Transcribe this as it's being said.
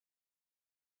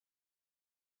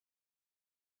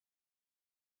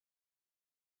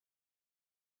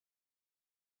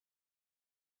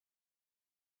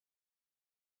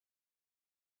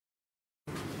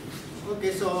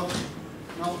Okay, so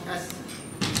now as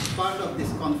part of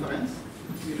this conference,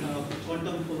 we have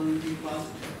quantum probability past,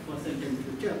 present and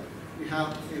future. We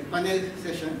have a panel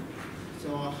session,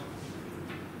 so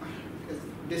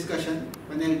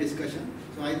panel discussion.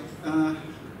 So I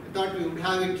thought we would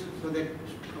have it so that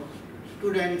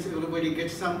students, everybody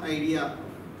gets some idea of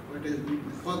what is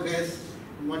progress,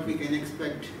 and what we can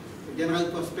expect, a general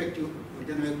perspective, a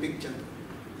general picture.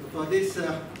 So for this,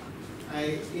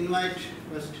 I invite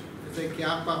first Professor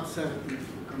K.R.Parthasarathy to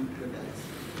come to the dais.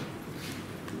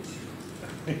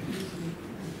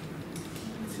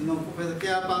 So now Professor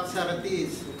K.R.Parthasarathy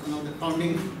is one of the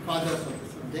founding fathers of the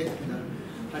subject, the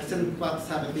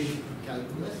K.R.Parthasarathy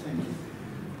calculus, and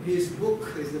his book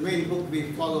is the main book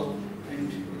we follow, and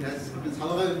it has,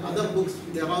 however, other books,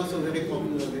 they are also very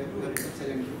popular, they are very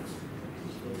excellent books.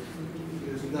 So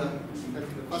he is the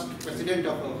first president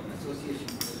of our association.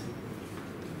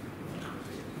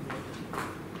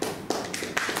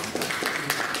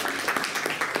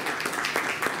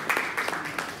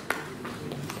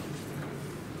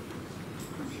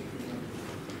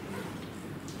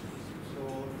 So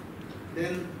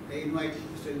then I invite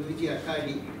Mr. Luigi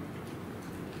Accardi.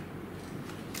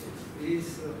 He is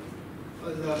the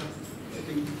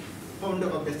founder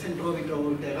of the Centro Vita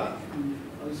Volterra and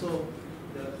also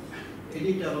the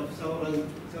editor of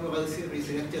several series,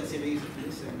 lecture series of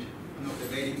this, and one of the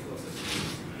guiding forces.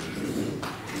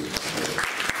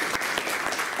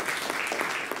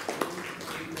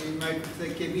 I invite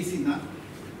Mr. K.B. Sinha.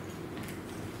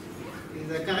 He is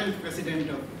the current president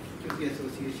of the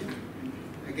association,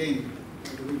 and again,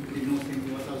 everybody knows him,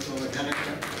 he was also a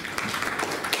director.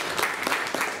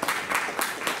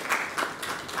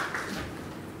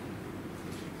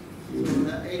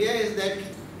 The idea is that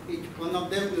each one of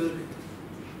them will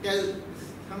tell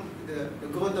the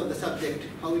growth of the subject,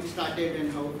 how it started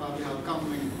and how far we have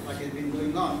come and what has been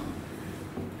going on.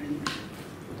 And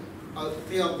all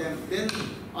three of them, then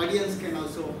audience can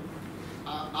also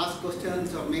ask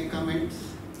questions or make comments.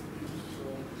 So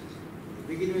to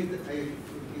begin with, I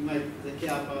invite the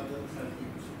K.R.Parthasarathy.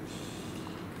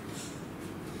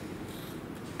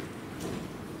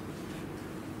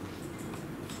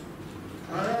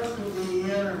 Prior to the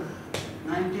year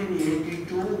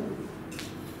 1982,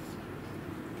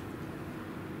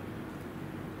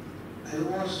 I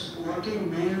was working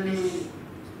mainly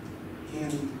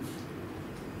in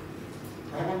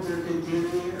probability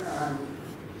theory and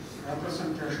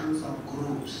representations of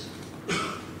groups.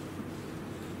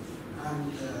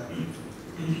 And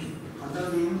under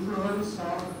the influence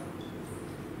of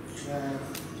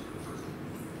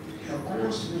a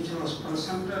course which was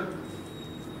presented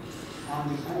on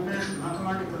the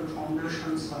mathematical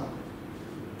foundations of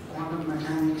quantum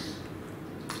mechanics,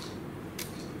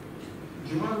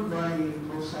 given by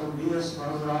Professor B.S.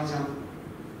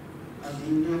 at the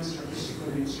Indian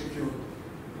Statistical Institute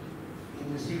in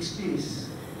the 60s,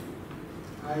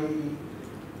 I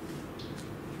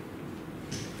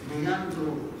began to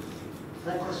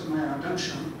focus my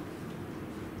attention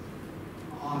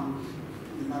on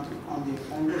the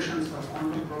foundations of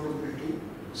quantum probability,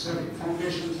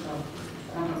 foundations of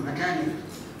quantum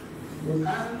mechanics, and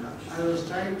I was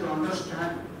trying to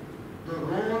understand the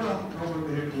role of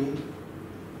probability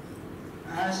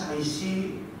as I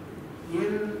see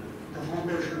in the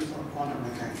foundations of quantum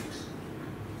mechanics.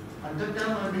 At that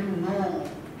time, I didn't know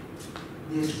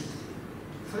this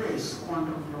phrase,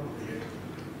 quantum probability.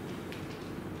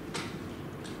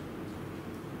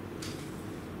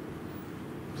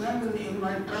 Then in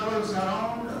my travels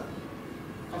around,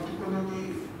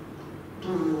 particularly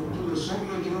to the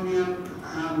Soviet Union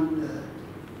and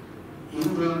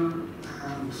England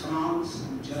and France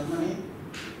and Germany,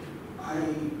 I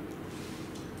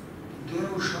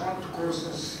gave short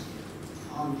courses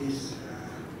on this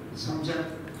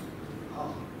subject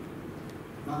of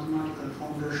mathematical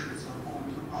foundations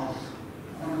of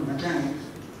quantum mechanics.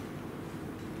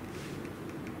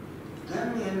 Then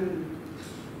in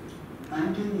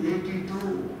 1982,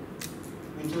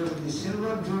 which was the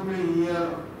silver jubilee year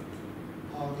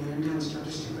of the Indian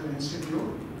Statistical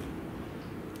Institute,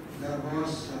 there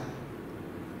was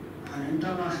an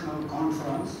international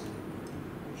conference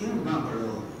in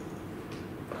Bangalore,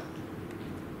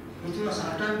 which was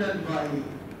attended by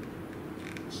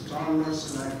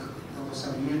scholars like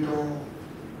Professor Ito,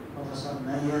 Professor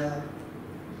Meyer,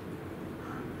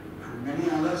 and many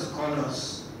other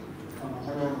scholars from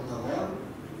all over the world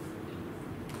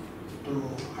to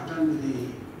attend the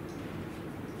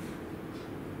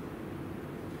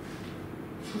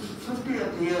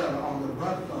 50th year of the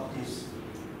birth of this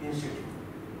institute.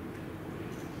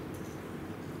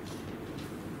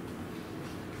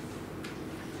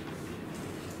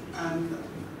 And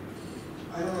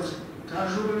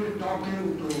casually talking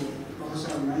to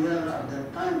Professor Meyer at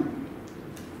that time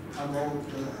about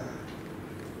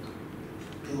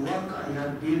the work I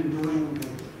had been doing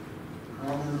with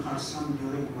Robin Hudson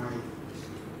during my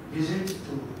visit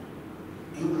to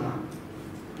England.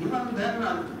 Even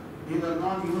then, we were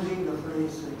not using the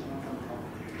phrase quantum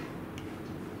probability.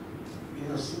 We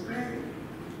were simply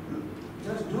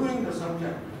just doing the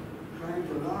subject, trying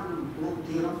to learn proof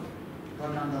theorem,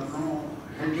 but under no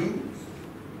heading.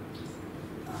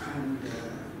 And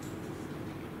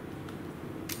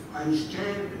I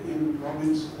stayed in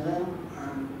Robin's home,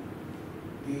 and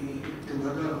we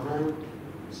together wrote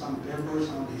some papers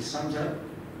on the subject.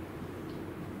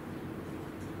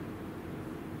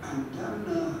 And then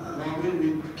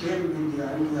Robin came with the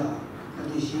idea that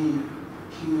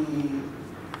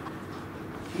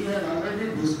he had already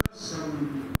discussed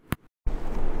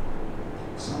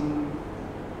some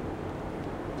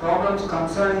problems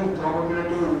concerning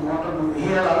probability in quantum. He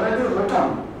had already written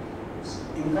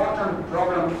important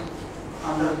problems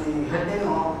under the heading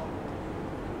of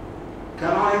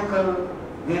canonical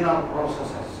linear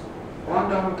processes,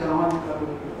 quantum canonical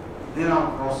linear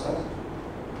process,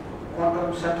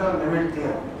 quantum central limit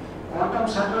theorem. Quantum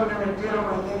central limit theorem, I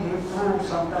think he proved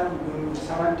sometime in the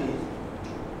 70s.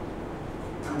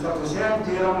 And for the same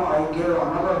theorem, I gave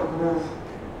another proof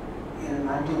in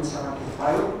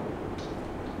 1975.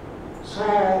 So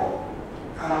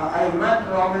I met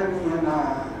Robin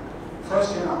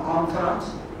first in a conference,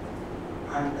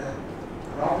 and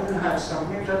Robin had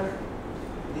submitted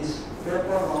this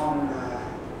paper on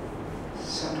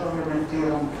central limit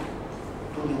theorem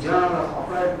to the Journal of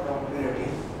Applied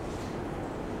Probability,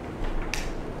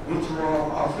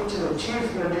 of which the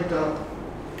chief editor,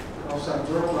 Professor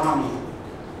Joe Rani,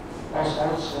 was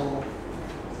also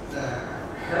the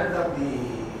head of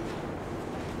the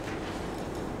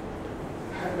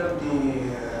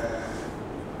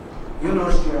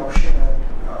University of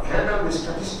head of the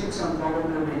Statistics and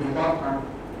Probability Department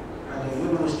at the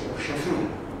University of Sheffield.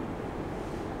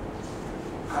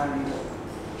 And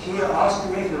he asked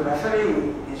me to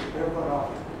referee this paper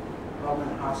of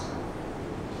Robin Hudson.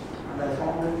 And I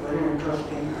found it very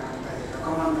interesting, and I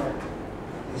recommended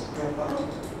this paper.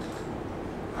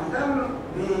 And then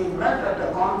we met at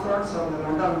a conference of the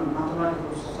London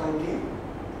Mathematical Society,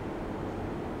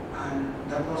 and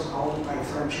that was how my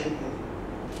friendship with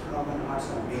Robin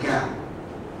Hudson began.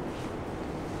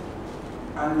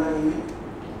 And I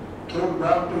came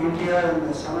back to India in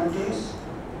the 70s,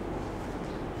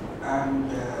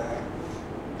 and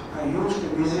I used to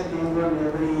visit England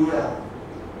every year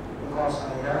because I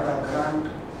had a grant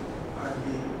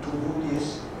to do this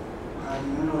at the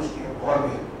University of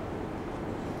Warwick.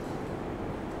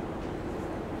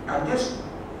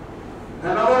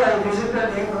 Whenever I visited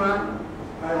England,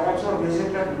 I also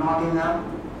visited Nottingham,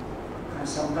 and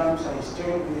sometimes I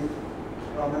stayed with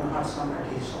Robin Hudson at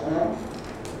his home,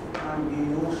 and we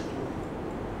used to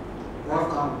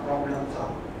work on problems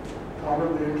of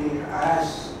probability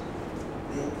as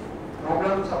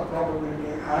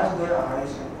they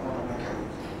arise in quantum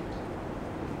mechanics.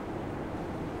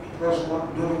 It was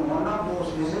during one of those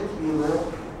visits we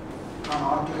wrote an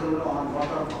article on what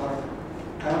are called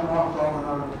time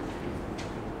orthogonal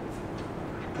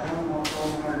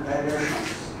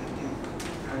dilations, I think.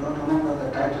 I don't remember the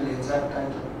exact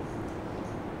title,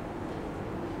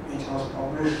 which was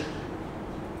published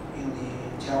in the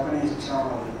Japanese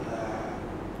journal,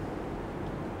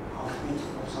 of which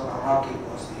Professor Araki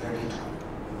was the editor.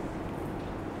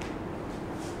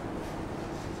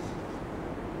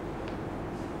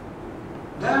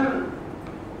 Then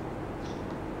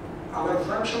our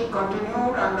friendship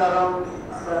continued, and around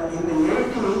in the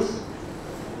 80s,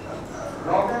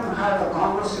 Robin had a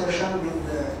conversation with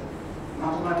the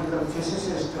mathematical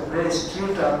physicist Ray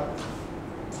Streeter,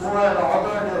 who had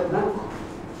authored a book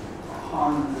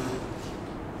on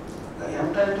the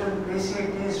entitled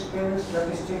PCT, spin,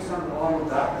 statistics, and all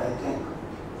that, I think,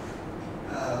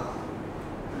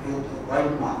 with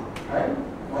Whiteman, right?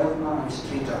 Whiteman and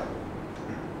Streeter.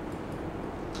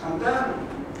 And then,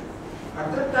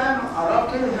 at that time,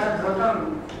 Araki had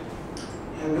written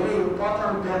a very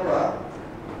important paper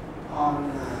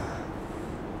on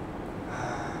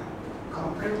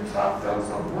complete factors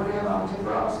of Boolean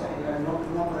algebras. I don't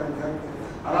remember exactly.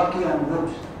 Araki and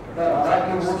Woods. The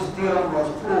Araki-Woods theorem was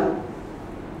proved,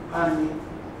 and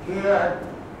he had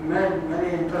made many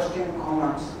interesting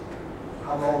comments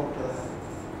about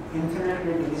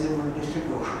infinitely divisible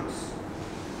distributions.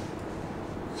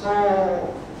 So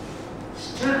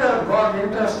Streeter got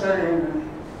interested in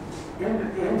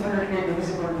infinitely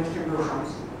divisible distributions,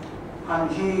 and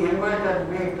he invited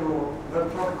me to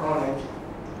Bedford College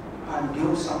and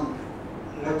give some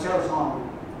lectures on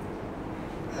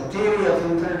the theory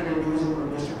of infinitely divisible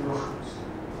distributions.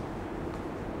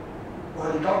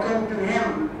 While talking to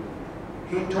him,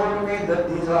 he told me that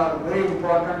these are very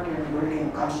important in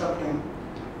building, constructing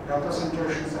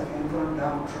representations of infinite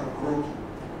dimensional groups,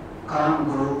 current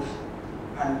groups,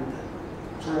 and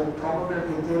so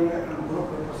probability theory and group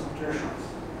representations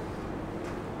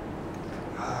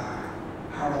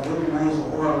had a very nice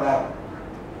overlap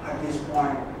at this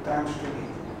point thanks to the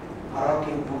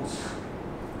Araki Woods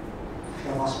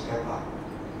famous paper.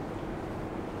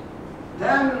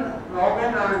 Then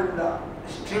Robin and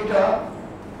Streeter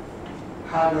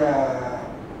had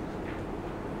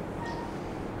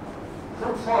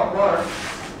put forward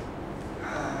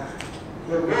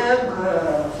a vague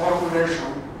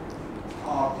formulation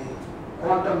of the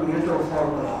quantum meter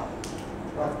formula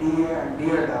for dA and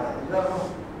dA.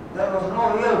 There was no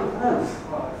real proof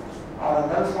or a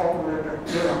well-formulated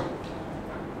theorem,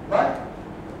 but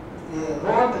they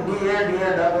wrote dA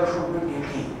should be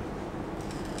dt.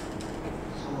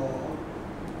 So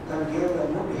that gave a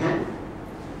good hint,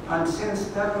 and since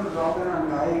then Robin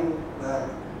and I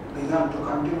began to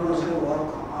continuously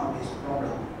work on this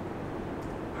problem.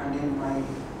 And in my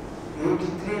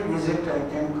 83 visit, I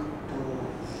think, to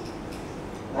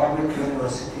Warwick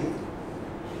University,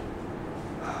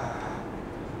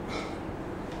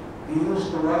 we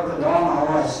used to work long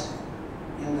hours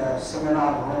in the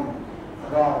seminar room.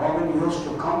 Robin used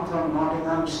to come from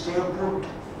Nottingham, stay put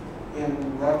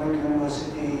in Warwick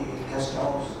University guest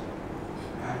house,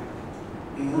 and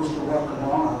we used to work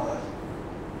long hours.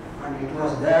 And it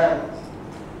was there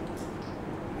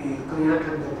we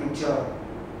created the picture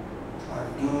for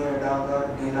dA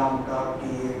dagger, d lambda,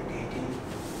 dA dt,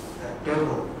 the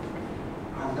table,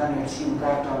 and then its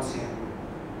importance in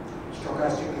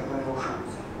stochastic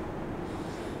evolutions.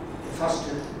 The first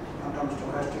quantum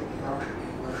stochastic evolution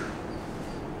equation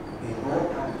we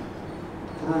wrote and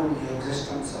proved the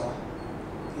existence of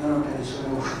unitary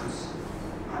solutions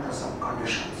under some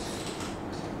conditions.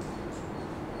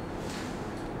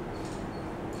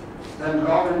 Then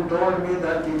Robin told me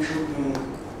that it should be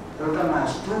written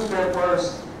as two papers,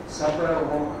 separate,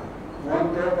 one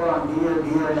paper on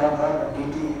dA dagger,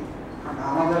 dt, and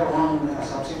another one, a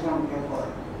subsequent paper,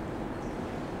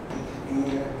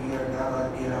 dA dagger,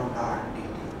 d lambda, and dt.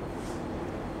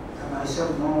 And I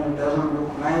said, no, it doesn't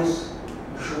look nice.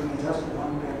 It should be just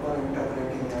one paper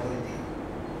integrating everything.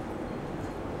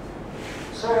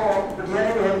 So, but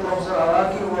anyway, Professor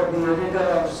Araki was the editor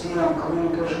of Sinha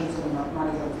Communications in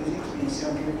Mathematical Physics. We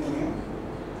sent it to him.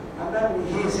 And then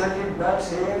he sent it back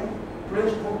saying,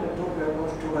 please put the two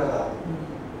papers together.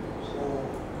 So,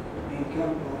 we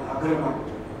came to an agreement.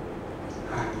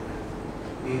 And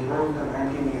we wrote the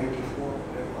 1984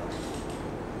 paper.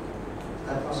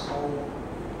 That was how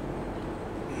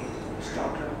we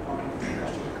started quantum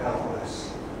stochastic calculus.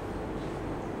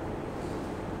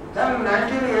 Then in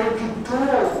 1982,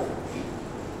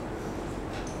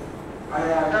 I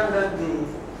attended the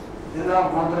Villa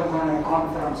Mondragone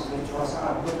conference, which was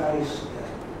advertised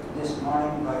this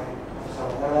morning by Professor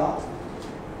Ola.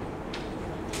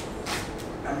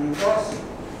 And it was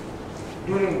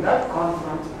during that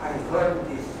conference I heard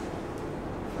this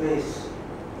phrase,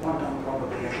 quantum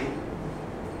probability.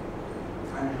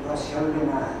 And it was held in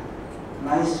a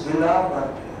nice villa, but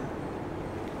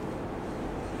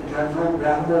it had no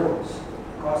blackboards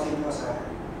because it was a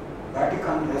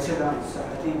Vatican residence,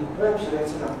 I think the Pope's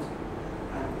residence,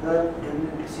 and Pope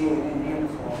didn't see any need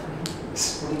for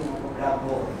putting up a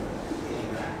blackboard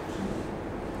anywhere.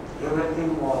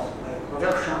 Everything was by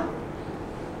projection.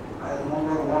 I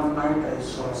remember one night I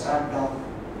sat down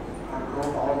and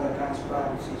wrote all the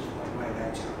transparencies for my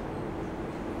lecture.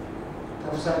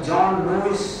 Professor John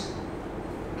Lewis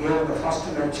gave the first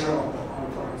lecture of the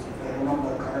conference, if I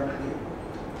remember correctly.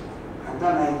 And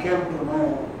then I came to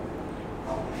know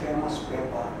of the famous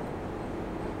paper,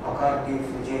 Accardi,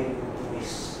 Luigi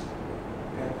Lewis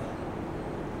paper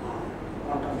on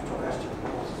quantum stochastic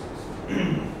processes.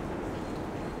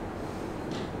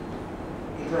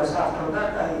 It was after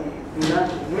that I began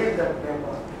to read that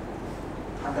paper,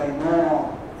 and I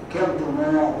came to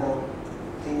know about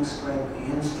things like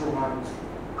instruments,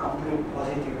 complete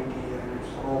positivity and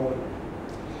its role in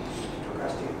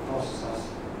stochastic processes.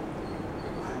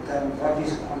 And then what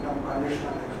is quantum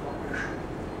conditional exploitation?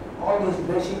 All these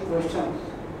basic questions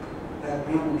are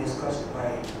being discussed by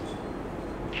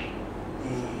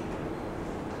the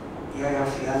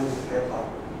AFN paper.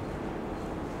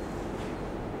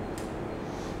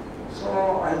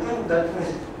 So I think that was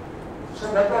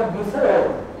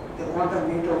before the quantum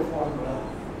meter formula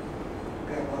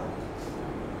paper.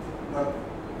 But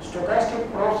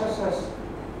stochastic processes,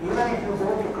 even if you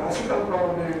go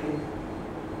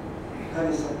There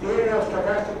is a theory of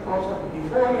stochastic process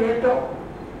before Ito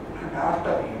and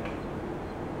after Ito.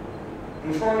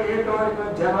 Before Ito is the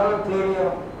general theory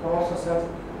of processes,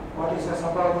 what is a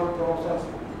separable process,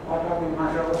 what are the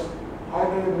measures, how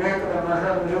do you make the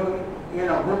measure live in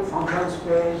a good function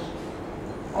space.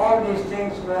 All these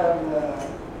things were,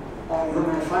 you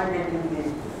may find it in the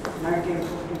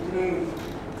 1953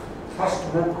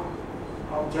 first book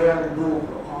of J.L. Doob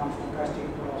on stochastic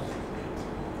process.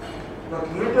 But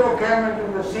Ito came into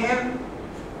the scene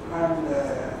and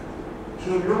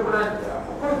he looked at,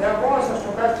 of course there was a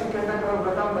stochastic integral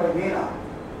written by Wiener.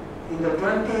 In the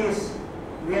 20s,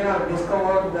 Wiener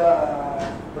discovered the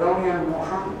Brownian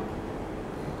motion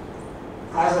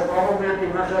as a probability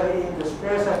measure in the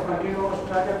space of continuous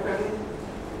trajectories,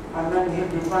 and then he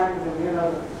defined the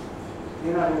Wiener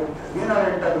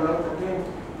integral, that means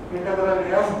integral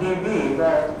f dB,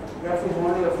 where f is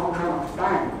only a function of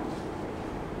time.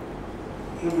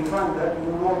 He defined that,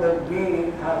 you know that B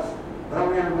has,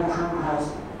 Brownian motion has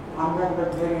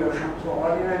unbounded variation, so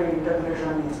ordinary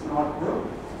integration is not good.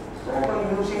 So by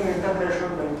using integration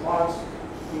by parts,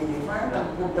 he defined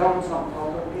and put down some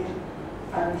properties,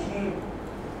 and he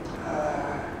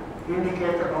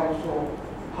indicated also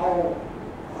how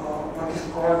what is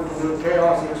called the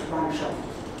chaos expansion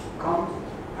comes,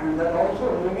 and that also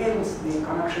reveals the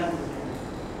connection between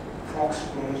Fock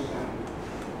space and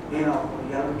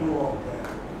L2 of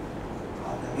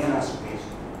the Wiener space.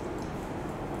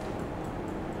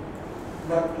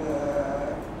 But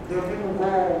they didn't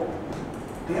go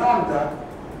beyond that.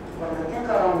 But I think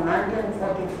around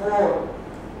 1944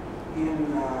 in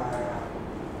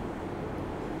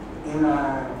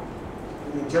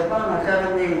the Japan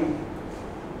Academy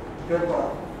paper,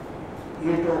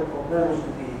 Ito proposed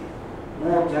the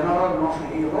more general notion.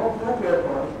 He wrote two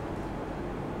papers.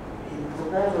 He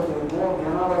proposed a more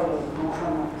general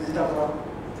notion of integral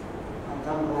and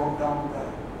then wrote down the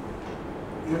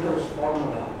Ito's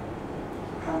formula.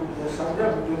 And the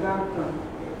subject began to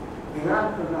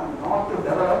not to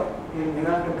develop, it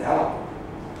began to gallop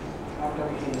after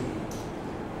he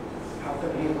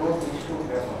wrote these two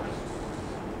papers.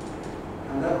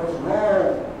 And there was no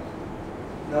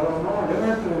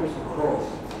limit to its growth.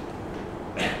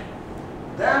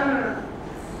 Then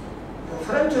the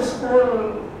French school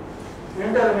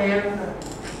intervened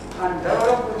and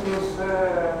developed this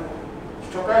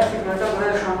stochastic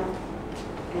integration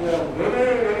to a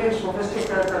very, very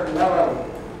sophisticated level,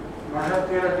 measured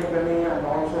theoretically and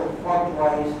also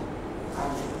fault-wise,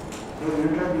 and they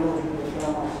introduced the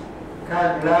famous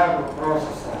CAD-lab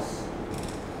processes.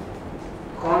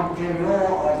 Continue à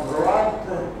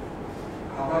droite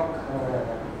avec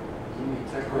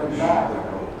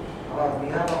we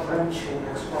have a French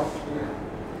expert here.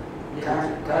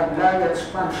 CAD-lab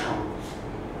expansion,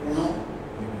 you know.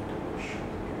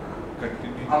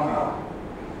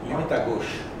 Limite à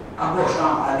gauche. À gauche,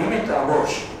 limite à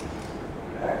gauche.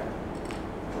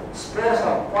 Space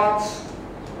of paths,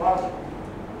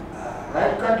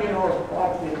 right continuous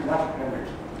path with left limit.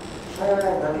 So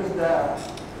that is the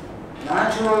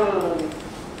natural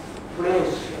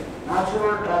place,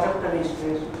 natural trajectory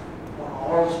space for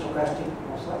all stochastic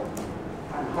process,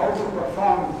 and how to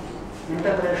perform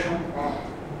integration of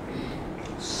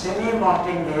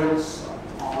semi-martingales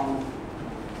on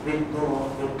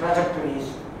with trajectories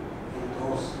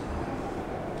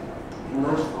in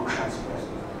those function spaces.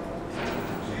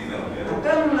 But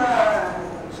then,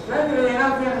 strangely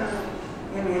enough,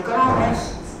 in economics,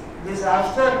 this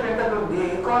abstract integral,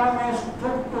 the economists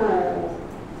took to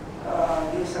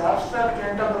these abstract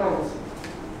integrals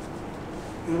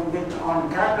on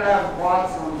CAD-lab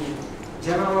paths on the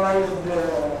generalized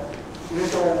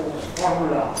Ito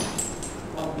formula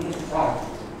of these paths.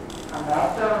 And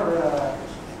after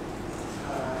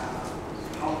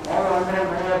Paul-André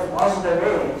Meyer passed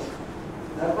away,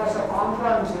 there was a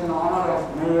conference in honor of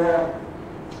Meyer,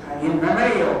 in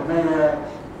memory of Meyer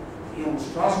in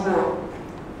Strasbourg,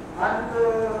 and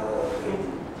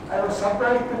I was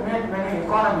surprised to meet many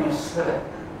economists there,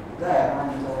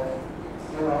 and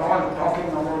they were all talking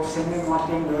about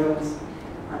semi-martingales,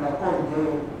 and of course they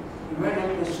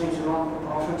immediately switched on to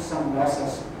profits and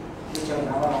losses, which I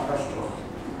never understood.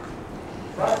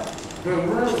 But they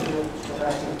used the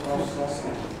stochastic process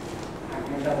and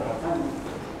integral.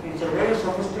 It's a very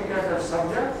sophisticated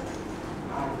subject,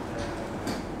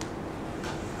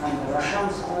 and the Russian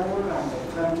school and the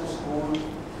French school,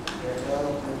 they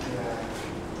developed it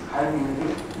high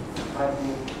degree, but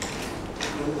the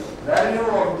value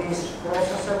of these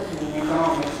processes in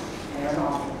economics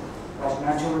was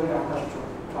naturally understood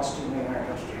first in the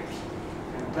United States,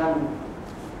 and then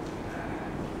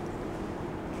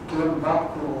came back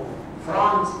to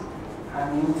France, And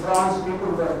in France,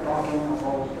 people were talking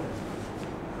about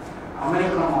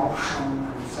American option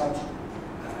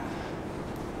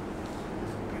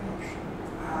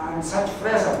and such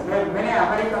phrases. Many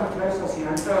American phrases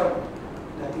entered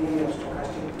the theory of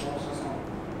stochastic process, and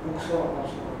books were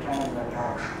also written in that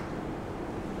direction.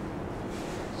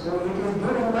 So it is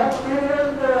during that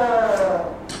period,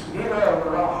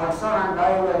 Hudson and I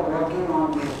were working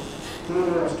on the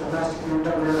theory of stochastic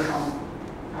integration,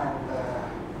 and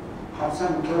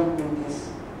Hudson came with this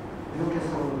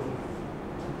beautiful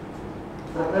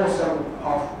proposal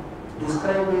of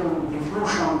describing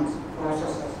diffusion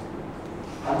processes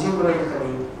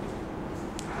algebraically,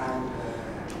 and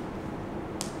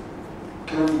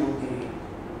came with the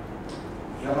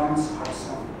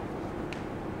Evans-Hudson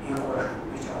equation,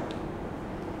 which are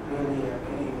really a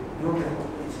very beautiful,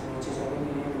 which is a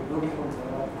really beautiful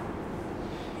development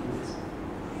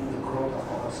in the growth of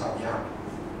our subject.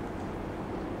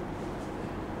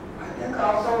 I think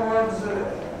afterwards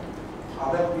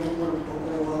other people took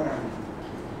over, and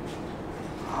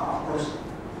of course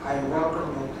I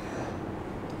worked with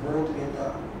both with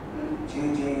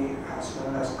Gigi as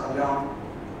well as Kalyan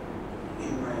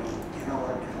in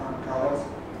our different travels.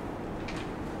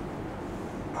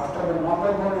 After the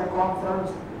Mumbai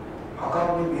conference,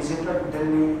 Accardi visited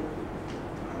Delhi,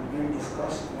 and we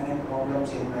discussed many problems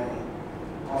in my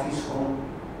office home.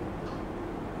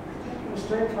 I think you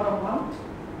stayed for a month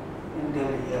in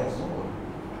Delhi, yes.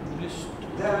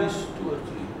 At least 2 or 3.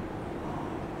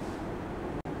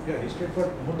 Yeah, he stayed for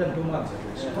more than 2 months at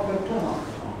least. More than 2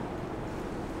 months.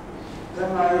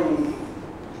 Then I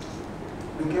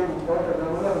became quite a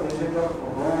regular visitor to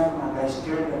Rome, and I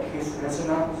stayed at his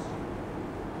residence.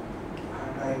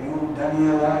 And I knew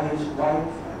Daniela, his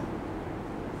wife, and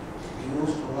we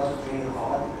used to work very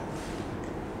hard.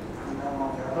 And then on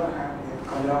the other hand, with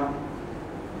Kalyan,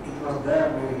 it was there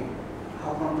we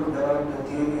happened to develop the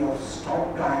theory of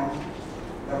stop time.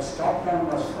 That stop time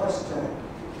was the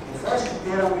first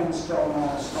theorem in stop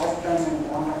time in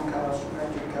quantum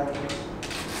stochastic calculus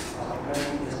was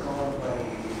already discovered by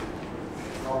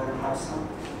Robert Hudson.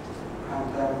 And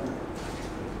then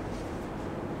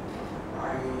I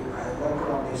worked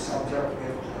on this subject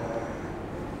with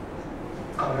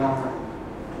Kalyan and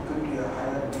took it to a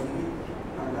higher degree.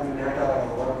 And then later I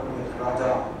worked with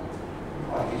Raja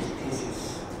for his thesis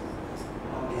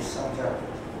on this subject,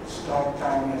 stop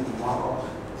time in Markov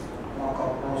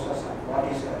process, and what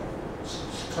is a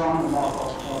strong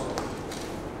Markov process.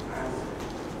 And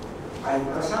I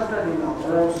presented in a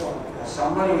course a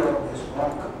summary of this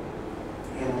work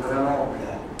in Grenoble,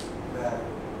 where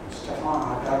Stefan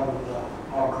Attal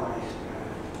organized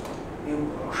a new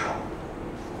workshop.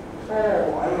 So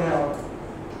I have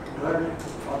dwelt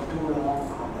for too long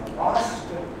on the past,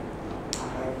 and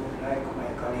I would like my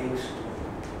colleagues to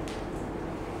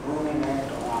ruminate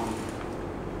on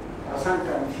present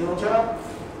and future.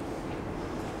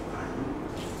 And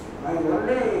my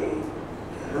only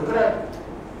regret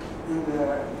in the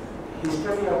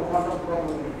history of quantum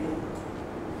probability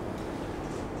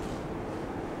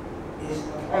is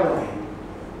the following.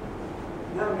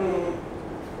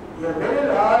 A very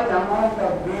large amount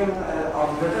of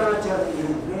literature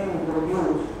is being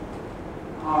produced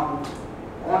on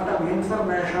quantum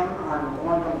information and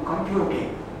quantum computing.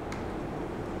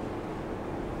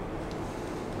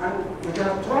 And it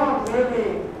has thrown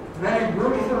really very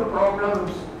beautiful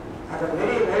problems at a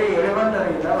very, very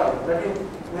elementary level. That is,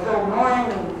 without knowing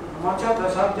much of the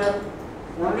subject,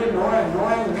 only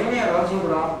knowing linear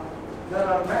algebra, there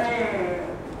are many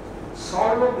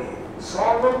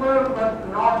solvable but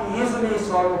not easily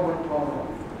solvable problems.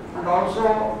 And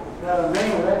also there are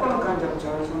many open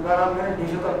conjectures and there are very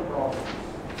difficult problems.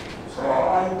 So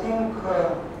I think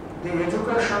the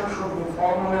education should be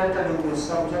formulated in this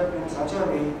subject in such a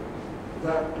way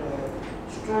that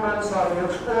students are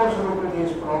exposed to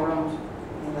these problems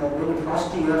in the very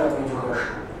first year of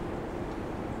education.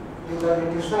 Because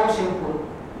it is so simple.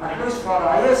 At least for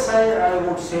ISI, I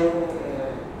would say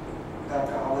that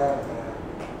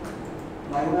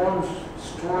my own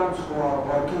students who are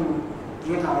working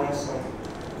in ISI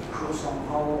should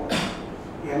somehow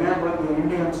enable the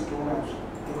Indian students,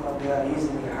 because they are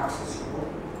easily accessible,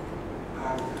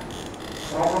 and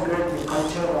propagate the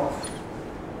culture of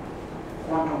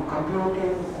quantum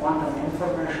computing, quantum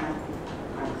information,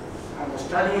 and the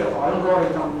study of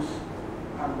algorithms,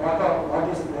 and what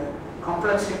is the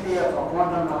complexity of a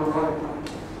quantum algorithm,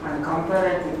 and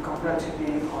compare it with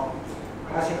complexity of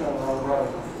classical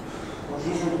algorithm. So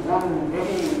this is one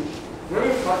very,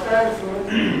 very fertile field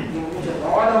in which a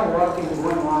lot of work is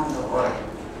going on in the world.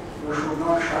 We should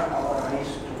not shut our eyes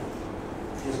to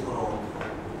this growth.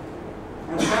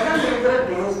 And secondly,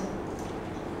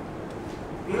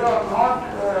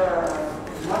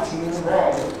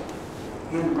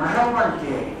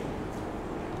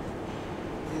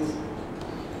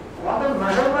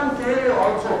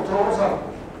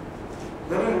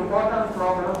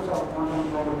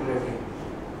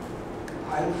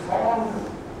 I found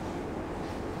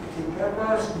the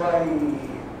papers by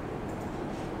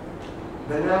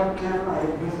Bellarkin.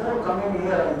 Before coming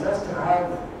here, I just had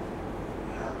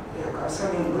a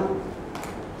cursory look.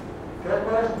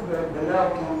 Papers by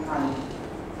Bellarkin, and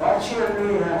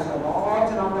virtually has a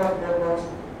large number of papers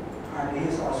and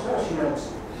his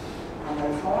associates. And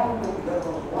I found there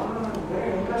was one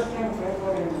very interesting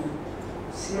paper in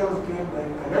CLP by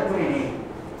Pellegrini,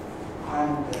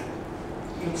 and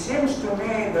it seems to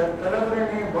me that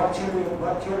Pellegrini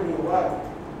virtually work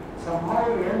somehow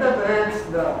integrates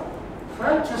the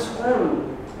French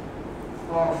school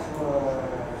of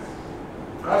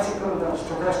classical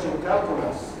stochastic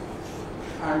calculus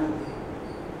and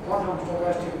quantum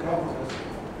stochastic calculus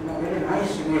in a very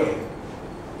nice way.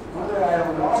 Only I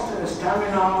have lost the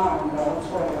stamina and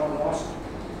also I have lost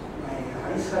my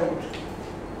eyesight,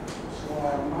 so I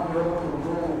am not able to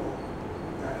do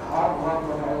that hard work,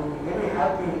 but I would be very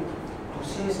happy to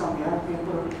see some young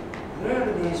people read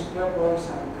these papers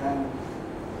and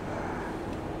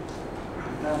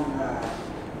then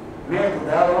make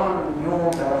their own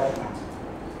new developments.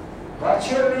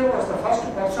 Virtually was the first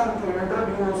person to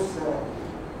introduce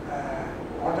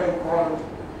what I call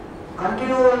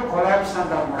continual collapse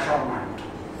under measurement,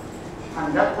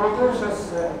 and that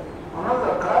produces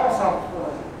another class of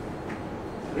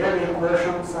wave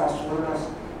equations as well as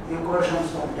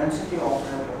equations of density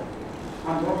operator,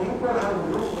 and those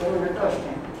equations look very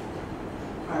interesting,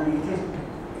 and it is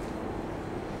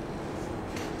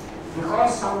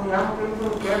because some young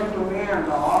people came to me and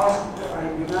asked,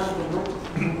 I began to look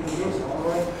into this,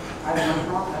 otherwise I must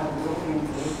not have looked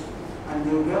into it, and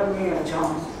they gave me a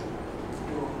chance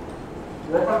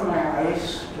open my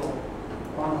eyes to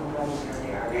quantum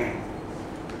probability again.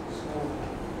 So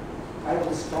I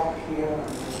will stop here and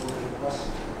will request.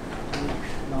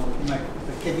 Now,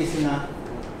 K.B. Sinha,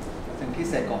 presently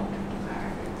second.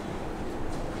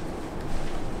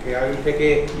 Okay, I will take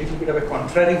a little bit of a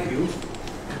contrary view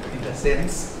in a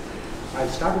sense. I'll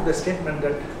start with the statement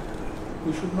that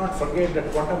we should not forget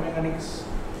that quantum mechanics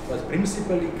was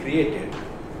principally created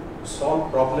to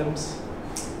solve problems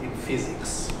in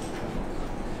physics.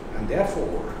 And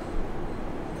therefore,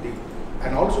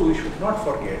 and also we should not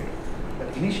forget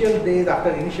that initial days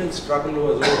after initial struggle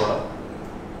was over,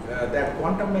 that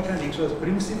quantum mechanics was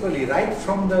principally, right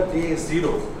from the day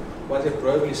zero, was a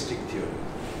probabilistic theory.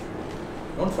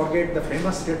 Don't forget the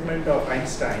famous statement of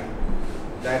Einstein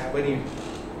that when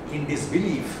he, in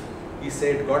disbelief, he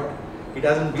said he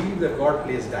doesn't believe that God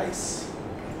plays dice.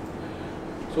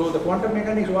 So the quantum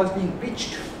mechanics was being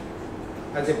pitched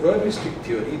as a probabilistic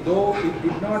theory, though it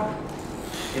did not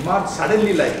emerge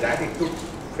suddenly like that. It took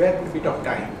a fair bit of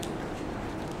time.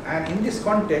 And in this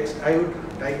context, I would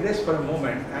digress for a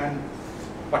moment and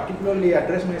particularly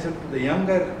address myself to the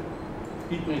younger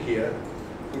people here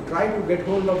to try to get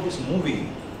hold of this movie,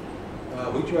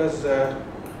 which was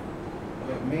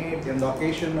made on the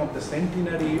occasion of the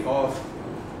centenary of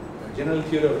general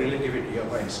theory of relativity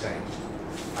of Einstein.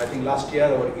 I think last year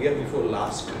or year before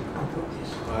last.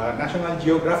 National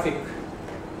Geographic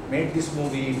made this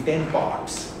movie in 10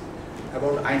 parts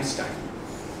about Einstein.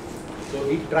 So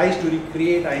it tries to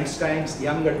recreate Einstein's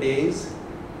younger days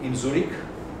in Zurich,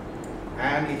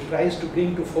 and it tries to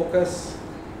bring to focus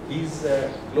his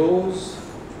close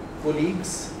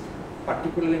colleagues,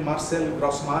 particularly Marcel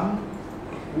Grossmann,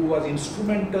 who was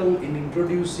instrumental in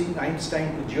introducing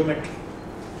Einstein to geometry.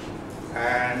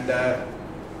 And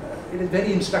it is a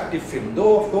very instructive film,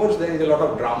 though of course there is a lot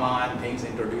of drama and things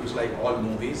introduced like all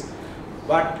movies,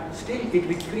 but still it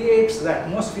recreates the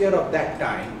atmosphere of that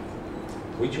time,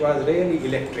 which was really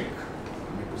electric,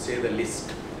 to say the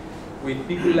least, with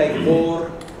people like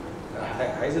Bohr,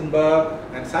 Heisenberg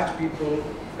and such people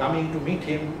coming to meet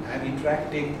him and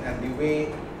interacting, and the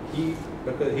way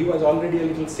because he was already a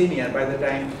little senior by the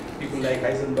time people like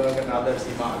Heisenberg and others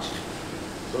emerged.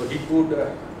 So he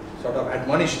could sort of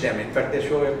admonish them. In fact, they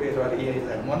show a place where he is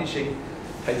admonishing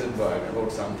Heisenberg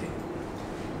about something.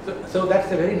 So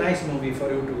that's a very nice movie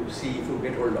for you to see if you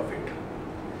get hold of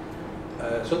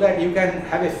it. So that you can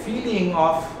have a feeling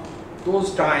of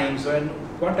those times when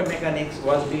quantum mechanics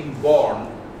was being born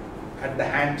at the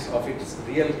hands of its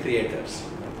real creators.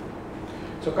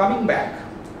 So coming back,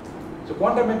 so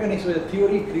quantum mechanics was a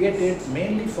theory created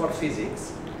mainly for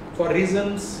physics for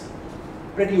reasons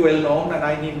pretty well known, and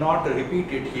I need not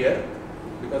repeat it here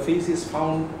because physicists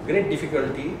found great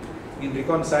difficulty in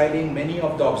reconciling many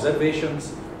of the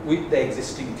observations with the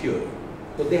existing theory.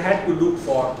 So they had to look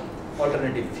for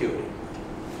alternative theory.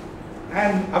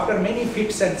 And after many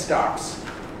fits and starts,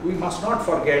 we must not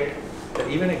forget that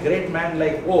even a great man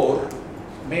like Bohr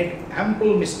made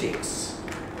ample mistakes,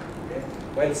 okay,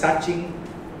 while searching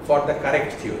for the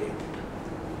correct theory.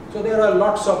 So there are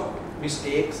lots of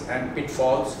mistakes and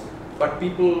pitfalls, but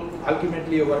people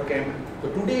ultimately overcame. So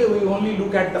today we only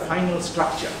look at the final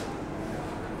structure.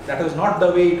 That was not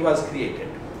the way it was created.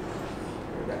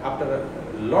 After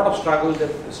a lot of struggle, the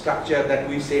structure that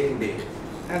we say today,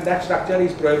 and that structure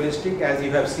is probabilistic, as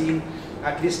you have seen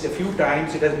at least a few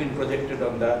times. It has been projected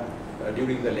on the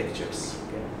during the lectures.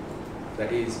 Okay?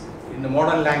 That is in the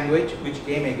modern language, which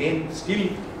came again still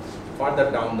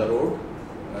further down the road,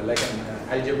 like an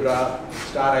algebra,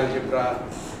 star algebra,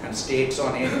 and states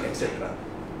on it, etc.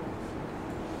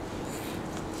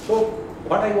 So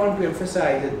what I want to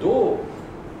emphasize is, though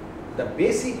the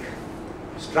basic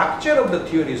structure of the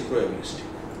theory is probabilistic,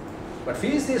 but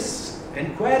physicists'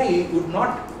 inquiry would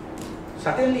not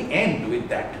certainly end with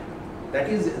that. That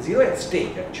is zero at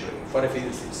stake actually for a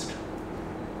physicist.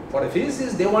 For a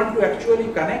physicist, they want to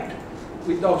actually connect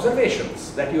with the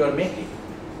observations that you are making.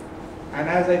 And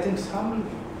as I think some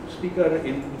speaker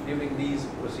during these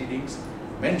proceedings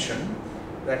mentioned,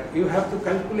 that you have to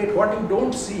calculate what you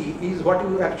don't see is what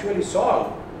you actually solve.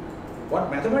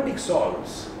 What mathematics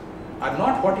solves are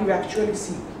not what you actually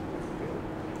see.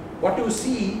 What you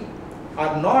see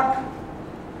are not,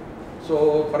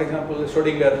 so for example, the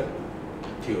Schrodinger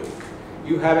theory.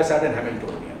 You have a certain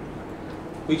Hamiltonian,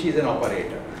 which is an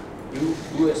operator. You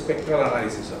do a spectral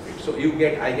analysis of it. So you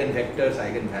get eigenvectors,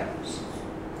 eigenvalues.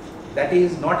 That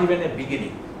is not even a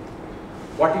beginning.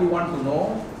 What you want to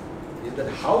know is that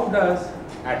how does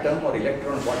atom or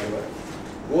electron, whatever,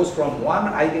 goes from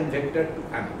one eigenvector to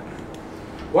another.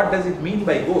 What does it mean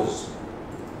by goes?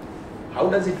 How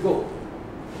does it go?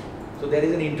 So there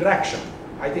is an interaction.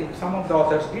 I think some of the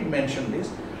authors did mention this.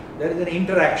 There is an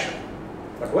interaction.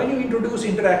 But when you introduce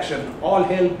interaction, all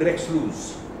hell breaks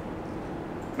loose.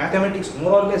 Mathematics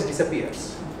more or less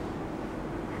disappears.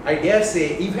 I dare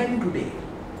say, even today,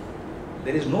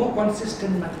 there is no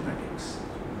consistent mathematics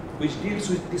which deals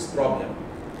with this problem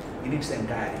in its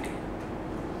entirety.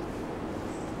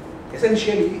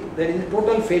 Essentially, there is a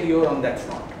total failure on that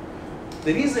front.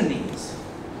 The reason is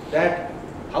that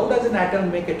how does an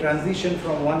atom make a transition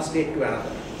from one state to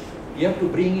another? You have to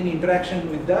bring in interaction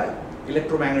with the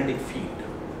electromagnetic field,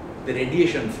 the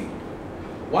radiation field.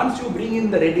 Once you bring in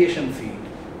the radiation field,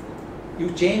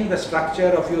 you change the structure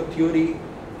of your theory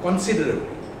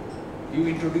considerably. You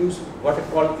introduce what are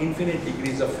called infinite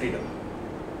degrees of freedom.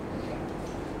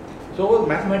 So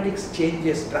mathematics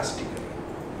changes drastically.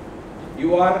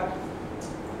 You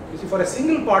see, for a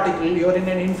single particle, you are in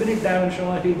an infinite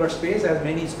dimensional Hilbert space, as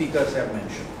many speakers have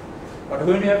mentioned. But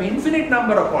when you have infinite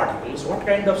number of particles, what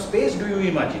kind of space do you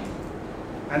imagine?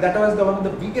 And that was one of the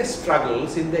biggest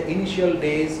struggles in the initial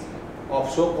days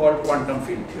of so-called quantum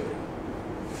field theory.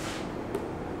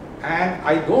 And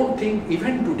I don't think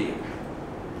even today,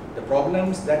 the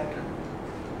problems that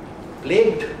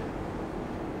plagued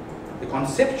the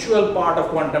conceptual part of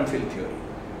quantum field theory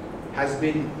has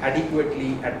been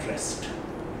adequately addressed.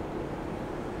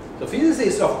 So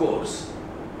physicists, of course,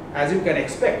 as you can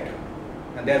expect,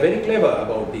 and they are very clever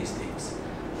about these things,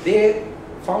 they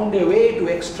found a way to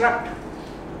extract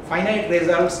finite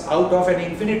results out of an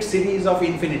infinite series of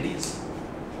infinities.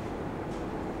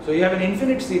 So you have an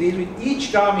infinite series with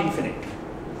each term infinite.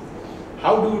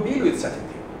 How do you deal with such a thing?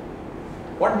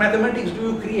 What mathematics do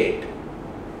you create?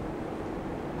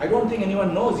 I don't think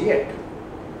anyone knows yet.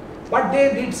 But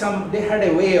they had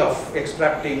a way of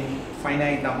extracting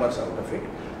finite numbers out of it.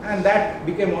 And that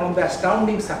became one of the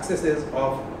astounding successes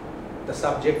of the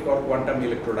subject called quantum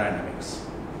electrodynamics.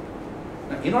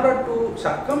 Now, in order to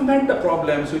circumvent the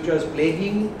problems which was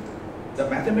plaguing the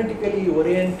mathematically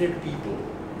oriented people,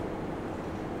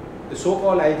 the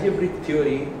so-called algebraic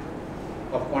theory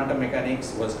of quantum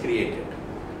mechanics was created.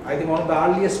 I think one of the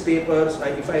earliest papers,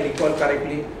 if I recall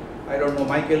correctly, I don't know,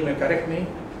 Michael may correct me,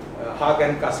 Haag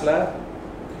and Kassler,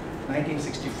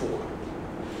 1964.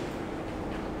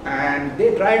 And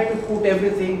they tried to put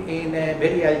everything in a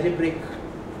very algebraic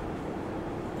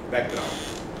background.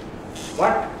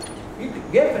 But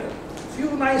it gave a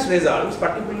few nice results,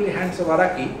 particularly Hans of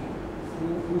Araki,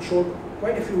 who showed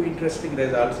quite a few interesting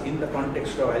results in the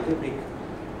context of algebraic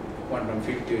quantum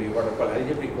field theory, what are called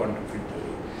algebraic quantum field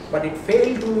theory. But it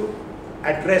failed to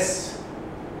address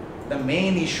the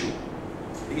main issue,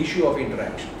 the issue of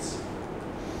interactions.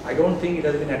 I don't think it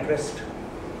has been addressed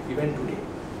even today.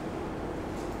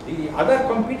 The other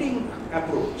competing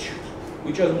approach,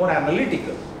 which was more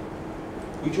analytical,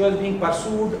 which was being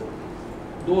pursued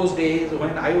those days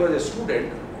when I was a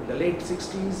student, in the late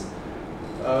 60s,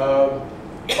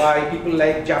 by people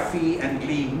like Jaffe and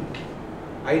Gleam.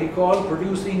 I recall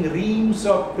producing reams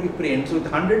of preprints with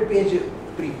 100-page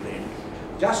preprint,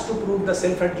 just to prove the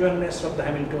self-adjointness of the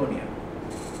Hamiltonian.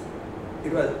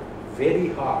 It was very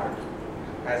hard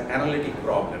as analytic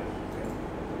problem.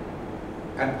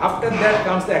 And after that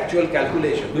comes the actual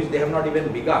calculation, which they have not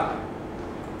even begun.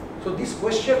 So this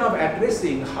question of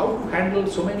addressing how to handle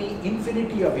so many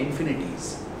infinity of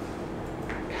infinities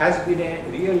has been a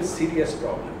real serious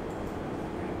problem.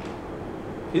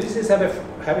 Physicists have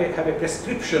a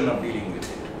prescription of dealing with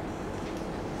it.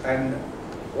 And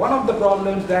one of the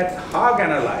problems that Haag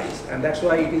analyzed, and that's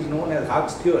why it is known as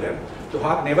Haag's theorem. So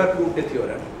Haag never proved a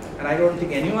theorem, and I don't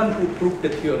think anyone could prove a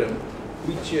theorem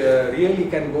which really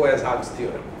can go as Haag's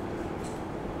theorem.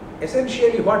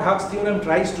 Essentially what Haag's theorem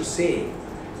tries to say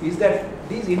is that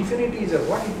these infinities are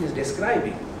what it is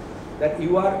describing, that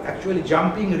you are actually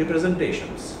jumping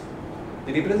representations.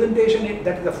 The representation,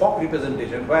 that is the Fock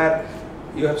representation, where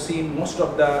you have seen most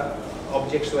of the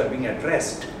objects were being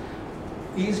addressed,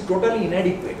 is totally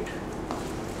inadequate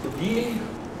to deal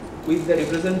with the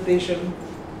representation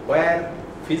where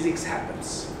physics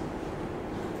happens.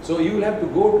 So you will have to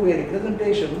go to a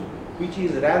representation which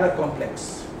is rather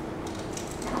complex.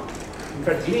 In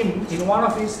fact, Jim, in one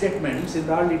of his statements in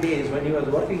the early days when he was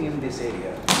working in this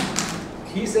area,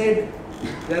 he said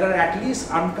there are at least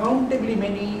uncountably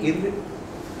many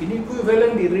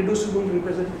inequivalent, irreducible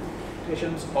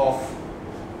representations of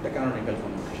the canonical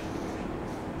formulation.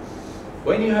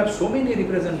 When you have so many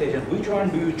representations, which one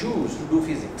do you choose to do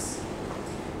physics?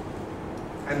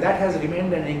 And that has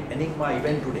remained an enigma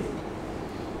even today.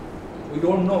 We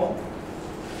don't know,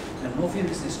 and no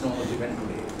physicist knows even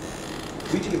today,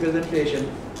 which representation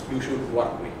you should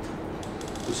work with,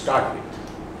 to start with.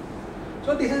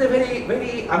 So this is a very,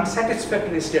 very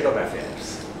unsatisfactory state of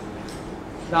affairs.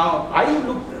 Now,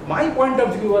 my point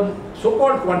of view on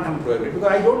so-called quantum probability,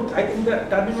 because I think the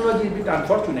terminology is a bit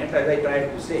unfortunate, as I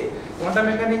tried to say. Quantum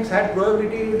mechanics had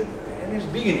probability in its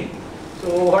beginning.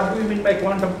 So what do we mean by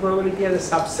quantum probability as a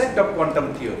subset of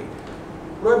quantum theory?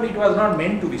 Probably it was not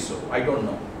meant to be so, I don't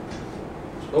know.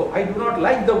 So I do not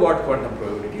like the word quantum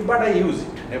probability, but I use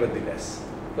it nevertheless.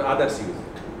 So others use it.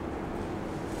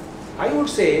 I would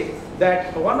say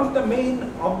that one of the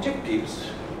main objectives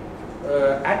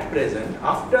at present,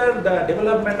 after the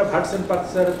development of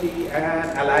K.R.Parthasarathy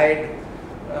and allied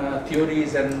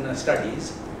theories and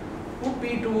studies, would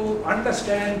be to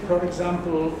understand, for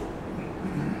example,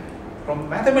 from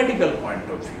mathematical point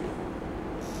of view,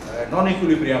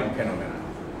 non-equilibrium phenomena.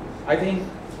 I think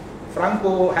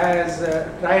Franco has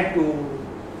tried to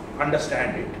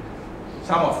understand it,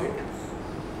 some of it,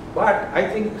 but I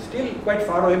think still quite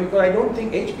far away, because I don't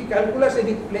think HP calculus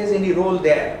plays any role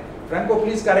there. Franco,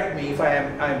 please correct me if I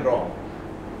am wrong.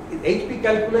 HP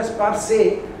calculus per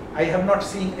se, I have not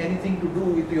seen anything to do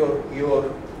with your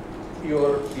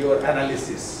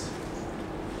analysis.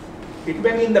 It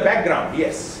may be in the background,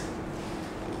 yes.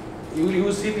 You will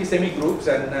use CP semigroups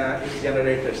and its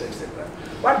generators, etc.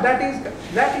 But that is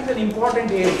an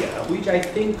important area which I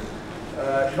think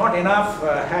not enough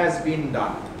has been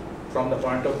done from the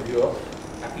point of view of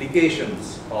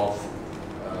applications of,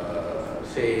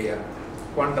 say,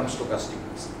 quantum stochastic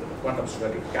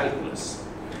calculus.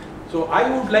 So I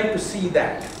would like to see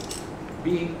that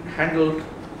being handled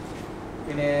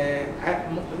in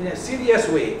a serious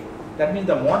way. That means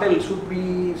the model should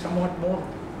be somewhat more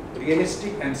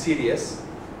realistic and serious.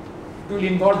 It will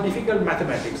involve difficult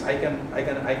mathematics. I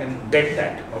can bet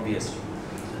that, obviously,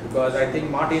 because I think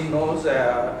Martin knows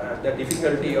the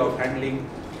difficulty of handling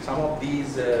some of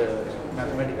these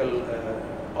mathematical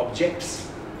objects,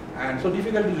 and so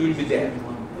difficulties will be there,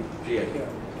 really.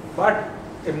 But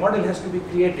a model has to be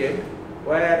created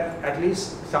where at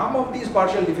least some of these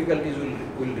partial difficulties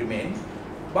will remain,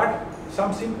 but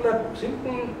some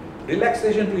simple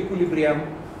relaxation to equilibrium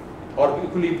or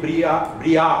equilibria,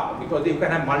 because you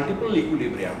can have multiple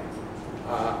equilibrium.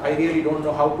 I really don't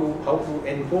know how to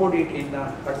encode it in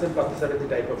a K.R.Parthasarathy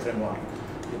type of framework.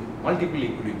 In multiple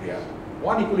equilibria,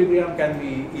 one equilibrium can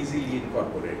be easily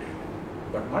incorporated,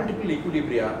 but multiple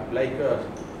equilibria, like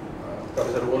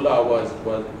Professor Ola was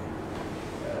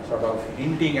sort of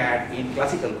hinting at in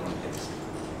classical context,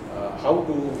 how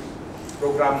to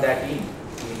program that in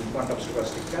quantum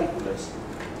stochastic calculus.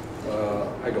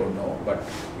 I don't know, but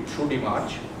it should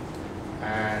emerge.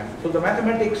 And so the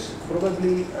mathematics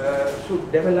probably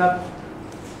should develop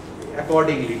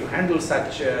accordingly to handle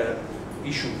such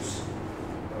issues.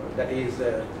 That is,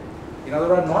 in other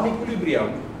words,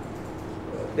 non-equilibrium,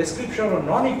 description of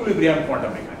non-equilibrium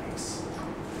quantum mechanics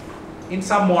in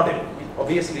some model.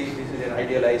 Obviously, this is an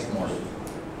idealized model.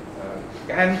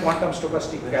 Can quantum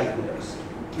stochastic calculus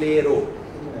play a role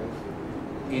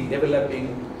in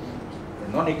developing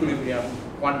non-equilibrium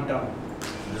quantum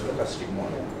stochastic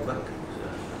model?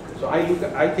 So I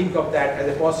think of that as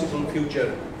a possible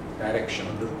future direction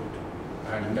of the route.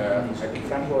 And I think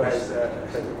Franco has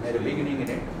made a beginning in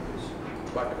it,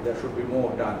 but there should be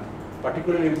more done,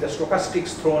 particularly with the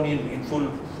stochastics thrown in full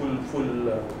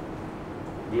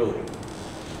glory.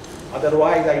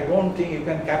 Otherwise, I don't think you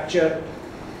can capture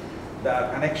the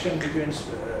connection between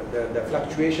the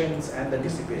fluctuations and the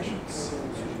dissipations.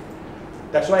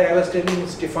 That's why I was telling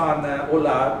Stefan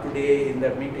Ola today in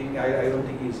the meeting, I don't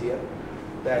think he's here,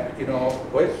 that the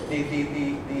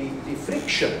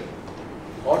friction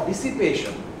or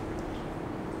dissipation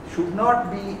should not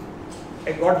be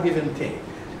a God-given thing.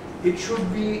 It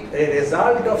should be a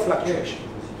result of fluctuation.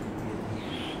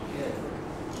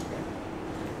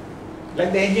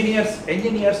 Like the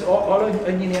engineers, all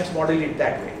engineers model it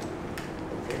that way.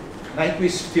 Okay.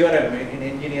 Nyquist's theorem in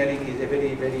engineering is a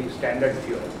very, very standard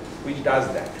theorem which does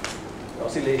that.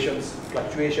 Oscillations,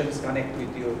 fluctuations connect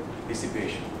with your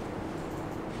dissipation.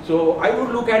 So I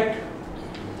would look at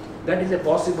that is a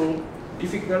possible,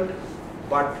 difficult,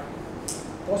 but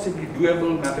possibly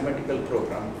doable mathematical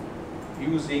program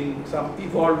using some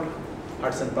evolved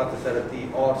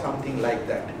K.R.Parthasarathy or something like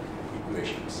that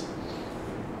equations.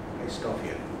 I stop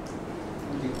here.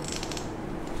 Thank you.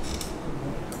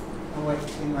 Now I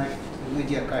invite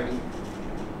Luigi Accardi.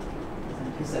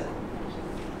 Thank you, sir.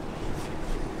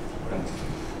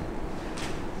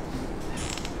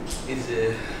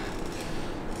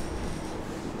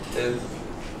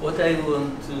 What I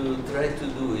want to try to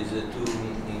do is to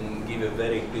give a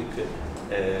very quick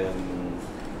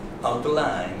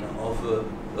outline of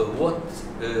what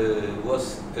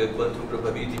was quantum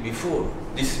probability before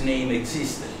this name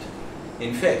existed.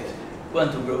 In fact,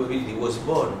 quantum probability was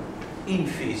born in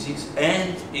physics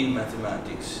and in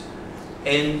mathematics,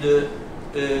 and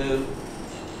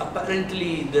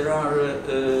apparently there are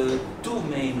two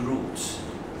main routes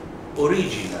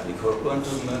originally for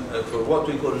quantum, for what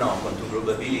we call now quantum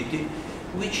probability,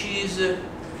 which is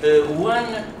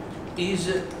one is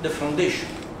the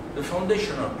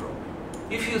foundational problem.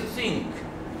 If you think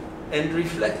and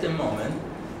reflect a moment,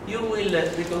 you will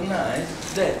recognize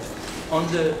that on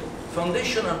the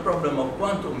foundational problem of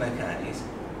quantum mechanics,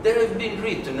 there have been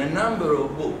written a number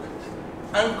of books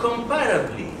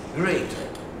incomparably greater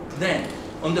than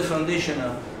on the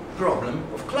foundational problem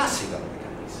of classical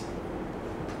mechanics.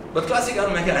 But classical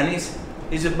mechanics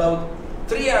is about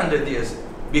 300 years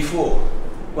before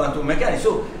quantum mechanics.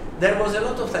 So there was a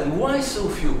lot of time. Why so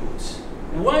few books?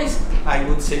 Why, I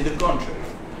would say the contrary.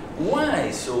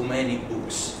 Why so many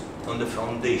books on the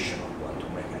foundation of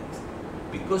quantum mechanics?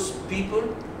 Because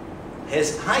people,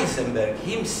 as Heisenberg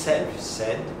himself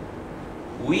said,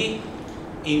 we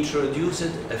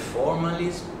introduced a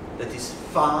formalism that is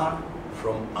far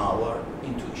from our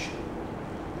intuition.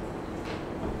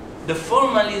 The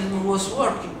formalism was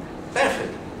working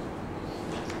perfectly,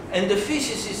 and the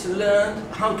physicists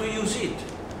learned how to use it,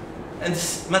 and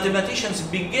mathematicians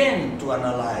began to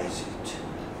analyze it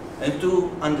and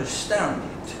to understand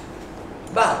it.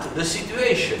 But the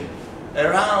situation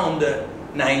around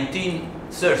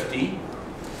 1930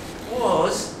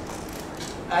 was,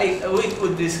 we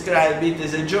could describe it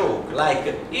as a joke, like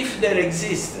if there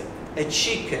exists a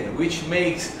chicken which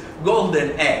makes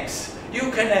golden eggs, you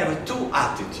can have two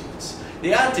attitudes.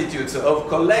 The attitudes of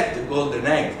collect the golden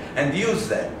eggs and use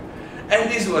them. And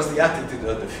this was the attitude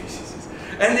of the physicists.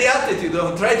 And the attitude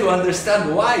of try to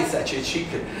understand why such a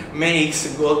chicken makes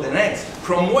golden eggs.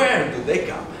 From where do they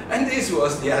come? And this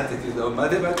was the attitude of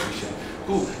mathematicians,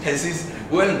 who, as is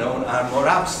well known, are more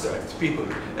abstract people,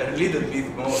 a little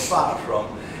bit more far from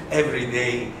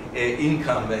everyday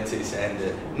incumbrances and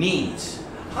needs.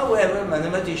 However,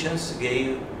 mathematicians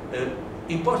gave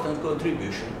important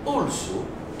contribution also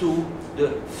to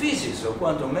the physics of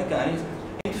quantum mechanics.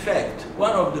 In fact,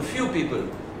 one of the few people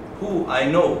who I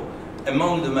know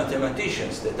among the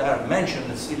mathematicians that are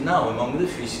mentioned still now among the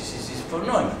physicists is von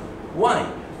Neumann. Why?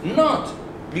 Not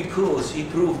because he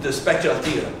proved the spectral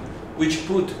theorem, which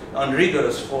put on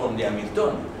rigorous form the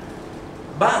Hamiltonian,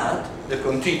 but the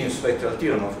continuous spectral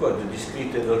theorem, of course, the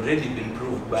discrete had already been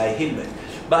proved by Hilbert.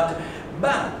 But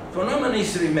von Neumann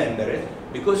is remembered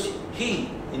because he,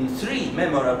 in 3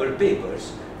 memorable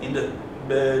papers in the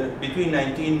between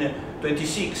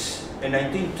 1926 and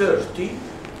 1930,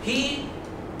 he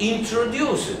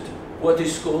introduced what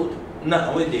is called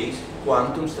nowadays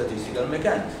quantum statistical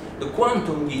mechanics. The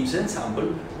quantum Gibbs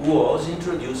ensemble was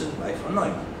introduced by von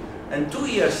Neumann. And 2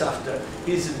 years after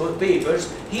his papers,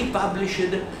 he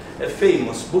published a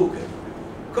famous book,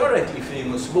 a correctly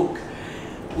famous book,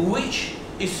 which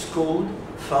is called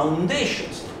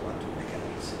Foundations of Quantum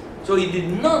Mechanics. So he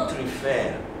did not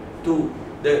refer to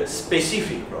the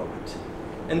specific problems.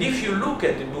 And if you look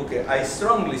at the book, I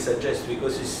strongly suggest,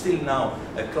 because it's still now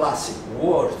a classic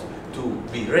worth to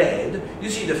be read, you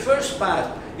see the first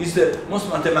part is the most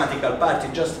mathematical part.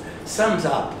 It just sums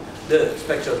up the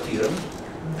spectral theorem.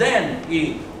 Then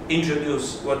he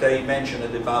introduced what I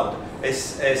mentioned about a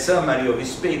summary of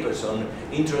his papers on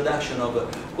introduction of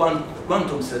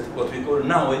quantum, what we call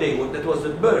nowadays, that was the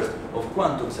birth of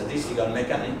quantum statistical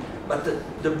mechanics. But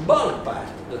the bulk part,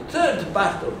 the third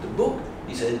part of the book,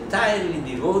 is entirely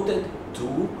devoted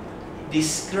to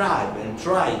describe and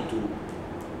try to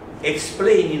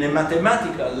explain in a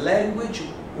mathematical language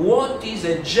what is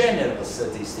a general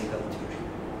statistical theory.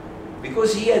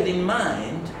 Because he had in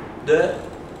mind the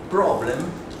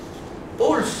problem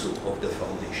also of the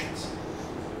foundations.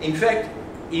 In fact,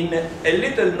 in a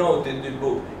little note in the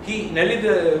book, in a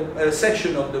little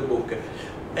section of the book,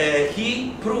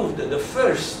 he proved the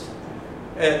first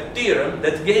theorem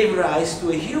that gave rise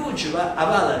to a huge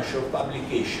avalanche of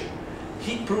publication.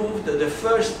 He proved the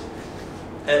first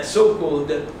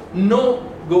so-called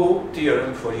no-go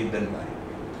theorem for hidden variable.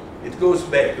 It goes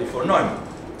back to von Neumann.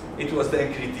 It was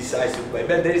then criticized by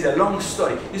Bell. There is a long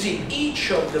story. You see, each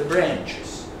of the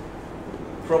branches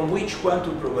from which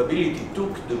quantum probability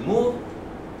took the move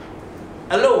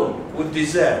alone would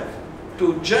deserve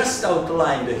to just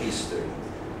outline the history,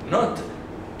 not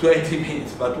 20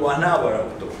 minutes, but 1 hour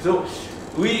of talk. So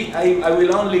I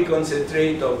will only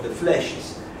concentrate on the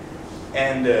flashes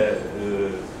and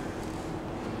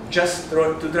just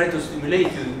to try to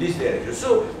stimulate you in this direction.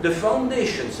 So the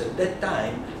foundations at that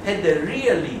time had a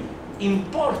really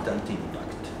important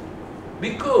impact,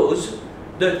 because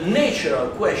the natural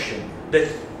question that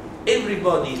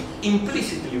everybody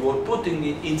implicitly was putting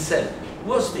in himself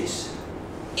was this: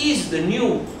 is the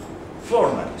new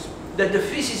formalism that the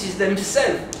physicists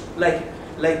themselves, like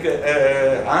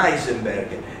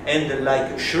Heisenberg and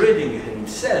like Schrödinger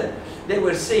himself, they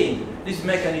were saying this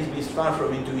mechanism is far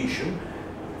from intuition.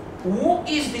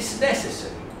 Is this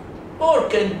necessary? Or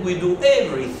can we do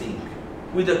everything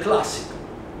with the classical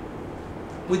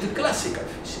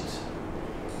physics?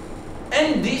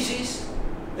 And this is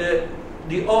the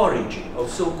origin of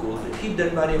so-called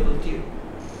hidden variable theory.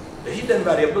 The hidden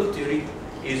variable theory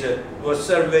was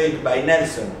surveyed by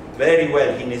Nelson very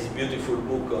well in his beautiful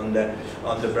book on the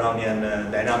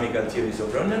Brownian dynamical theories of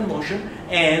Brownian motion,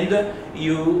 and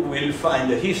you will find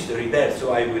the history there.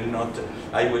 So I will not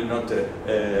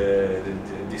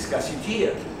discuss it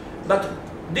here. But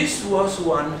this was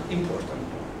one important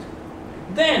point.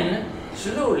 Then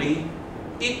slowly,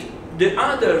 the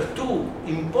other two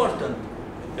important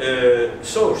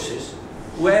sources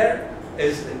were,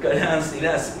 as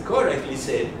K.R.Parthasarathy correctly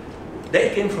said, they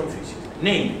came from physics,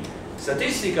 namely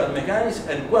statistical mechanics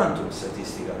and quantum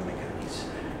statistical mechanics.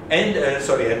 And,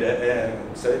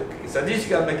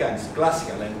 statistical mechanics,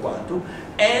 classical and quantum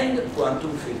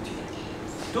field theory.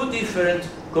 Two different,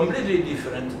 completely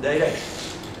different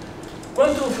directions.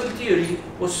 Quantum field theory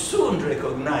was soon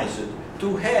recognized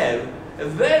to have a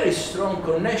very strong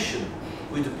connection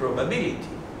with probability.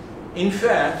 In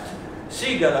fact,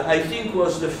 Siegel, I think,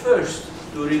 was the first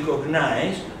to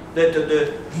recognize that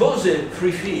the Bose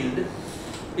free field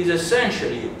is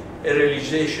essentially a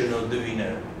realization of the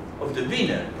Wiener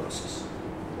process,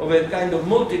 of a kind of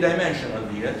multidimensional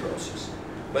Wiener process.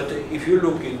 But if you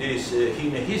look in this,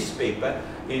 in his paper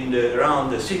in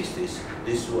around the 60s,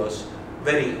 this was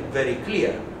very, very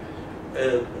clear.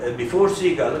 Before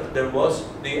Siegel, there was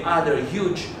the other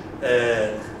huge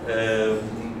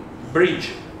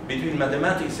bridge between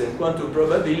mathematics and quantum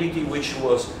probability, which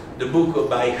was the book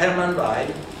by Hermann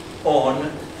Weyl on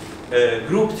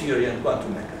group theory and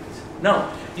quantum mechanics.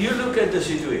 Now, you look at the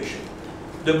situation.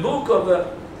 The book of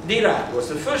Dirac was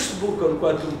the first book on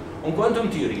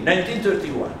quantum theory,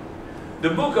 1931. The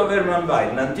book of Hermann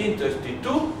Weyl,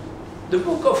 1932. The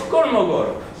book of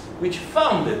Kolmogorov, which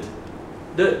founded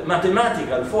the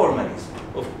mathematical formalism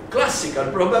of classical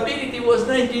probability, was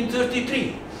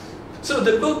 1933. So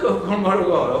the book of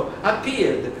Kolmogorov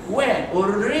appeared when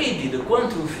already the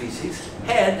quantum physics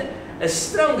had a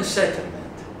strong settlement.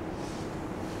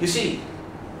 You see,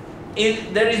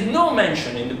 there is no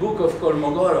mention in the book of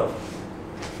Kolmogorov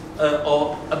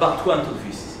about quantum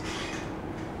physics.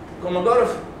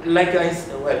 Kolmogorov, like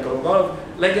Einstein,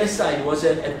 was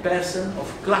a person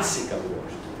of classical world.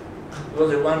 He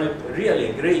was really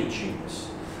a great genius,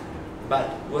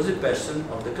 but was a person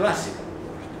of the classical world.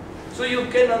 So you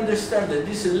can understand that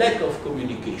this lack of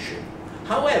communication.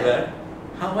 However,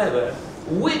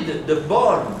 with the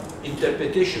Born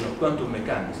interpretation of quantum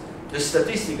mechanics, the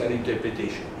statistical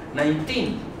interpretation,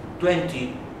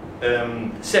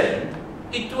 1927,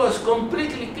 it was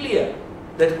completely clear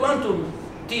that quantum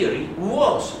theory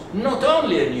was not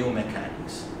only a new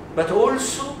mechanics, but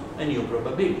also a new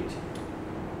probability.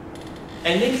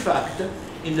 And in fact,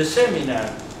 in the seminar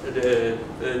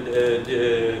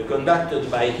conducted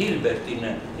by Hilbert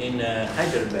in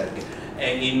Heidelberg,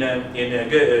 in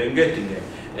Göttingen,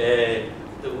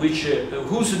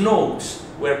 whose notes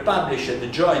were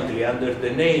published jointly under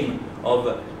the name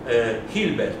of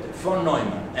Hilbert, von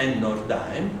Neumann, and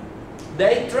Nordheim,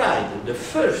 they tried the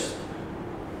first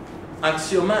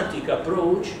axiomatic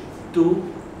approach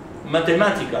to,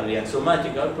 mathematically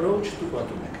axiomatic approach to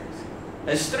quantum mechanics.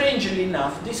 And strangely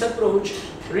enough, this approach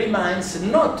reminds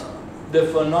not the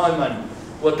von Neumann,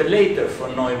 what later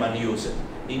von Neumann used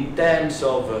in terms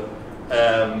of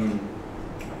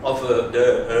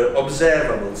the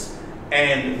observables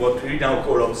and what we now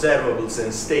call observables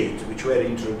and state, which were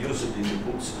introduced in the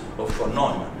books of von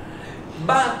Neumann.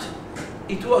 But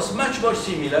it was much more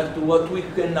similar to what we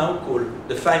can now call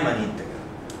the Feynman integral.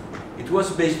 It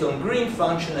was based on green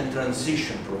function and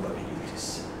transition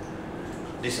probabilities,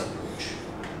 this approach.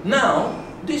 Now,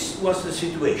 this was the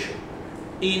situation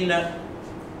in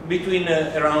between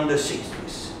around the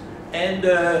 60s. And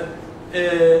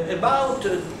about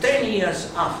 10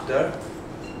 years after,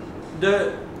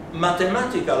 the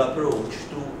mathematical approach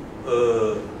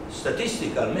to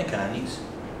statistical mechanics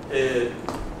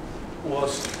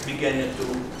was beginning to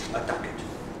attack it.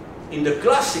 In the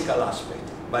classical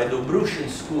aspect, by the Dobrushin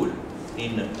school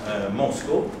in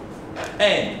Moscow,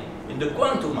 and in the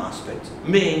quantum aspect,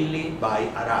 mainly by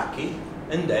Araki,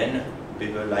 and then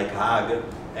people like Haag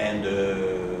and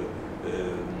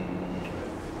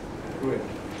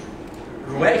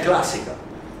Well, classical,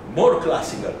 more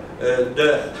classical.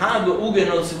 The Haag,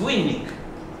 Huguenots, Winnick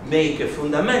make a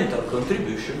fundamental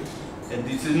contribution, and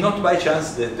this is not by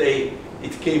chance that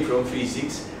it came from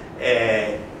physics.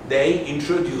 They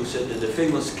introduced the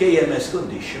famous KMS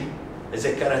condition as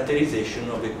a characterization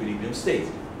of equilibrium state.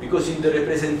 Because in the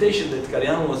representation that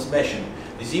Cariano was mentioning,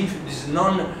 this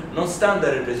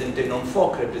non-standard representation,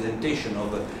 non-Fock representation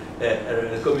of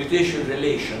commutation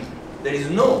relation, there is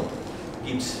no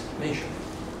Gibbs measure,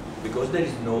 because there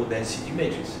is no density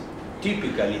matrix.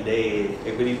 Typically, the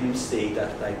equilibrium state are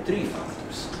type 3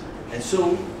 factors. And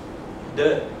so,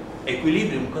 the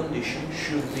equilibrium condition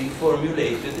should be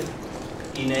formulated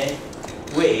in a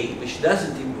way which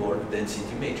doesn't involve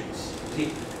density matrix.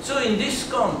 See? So in this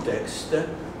context,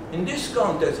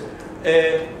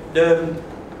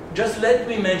 just let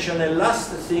me mention a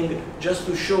last thing just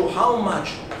to show how much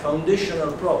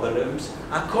foundational problems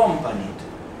accompanied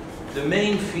the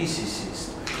main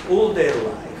physicists all their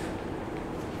life.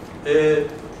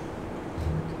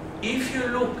 If you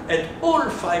look at all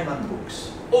Feynman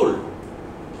books, all,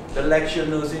 the lecture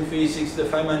notes in physics, the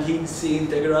Feynman-Higgs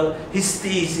integral, his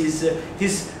thesis,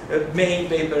 his main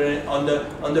paper on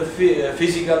the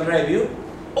physical review,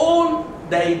 all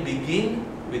they begin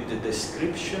with the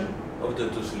description of the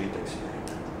two-slit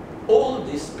experiment. All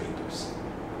these papers.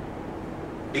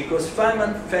 Because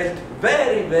Feynman felt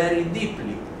very, very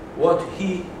deeply what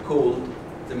he called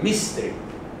the mystery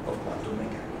of quantum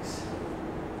mechanics.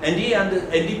 And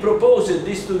he proposed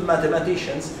this to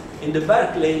mathematicians in the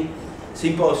Berkeley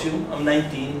Symposium of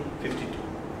 1952.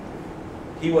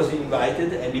 He was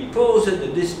invited and he posed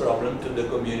this problem to the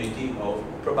community of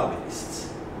probabilists.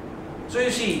 So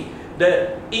you see,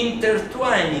 the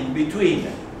intertwining between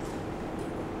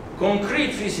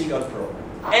concrete physical problem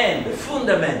and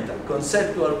fundamental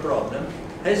conceptual problem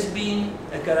has been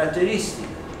a characteristic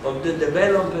of the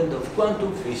development of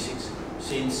quantum physics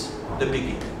since the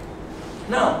beginning.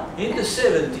 Now, in the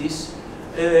 70s,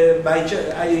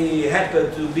 I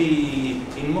happened to be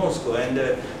in Moscow, and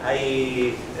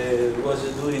I was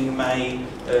doing my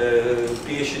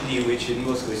PhD, which in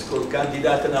Moscow is called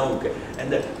Kandidat Nauke.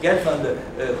 And Gelfand,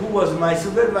 who was my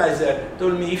supervisor,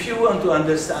 told me, if you want to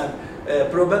understand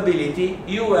probability,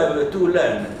 you have to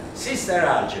learn sister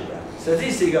algebra,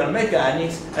 statistical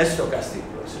mechanics, and stochastic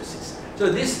processes. So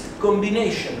this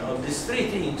combination of these three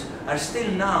things are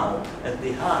still now at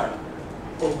the heart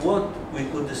of what we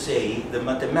could say the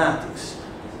mathematics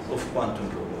of quantum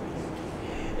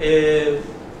probability.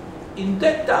 In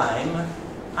that time,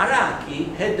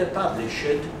 Araki had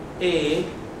published a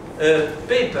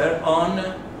paper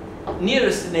on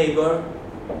nearest neighbor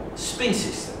spin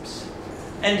systems.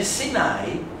 And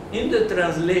Sinha, in the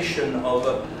translation of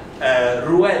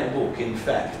Ruel book, in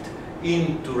fact,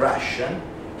 into Russian,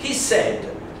 he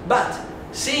said, but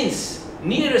since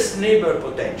nearest neighbor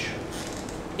potential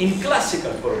in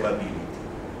classical probability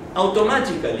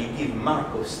automatically give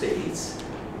Markov states,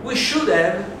 we should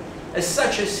have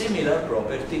such a similar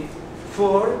property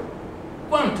for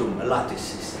quantum lattice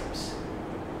systems.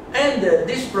 And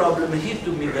this problem hit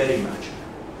to me very much.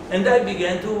 And I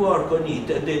began to work on it.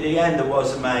 At the end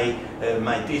was my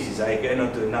thesis. I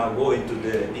cannot now go into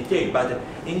the detail, but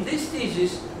in this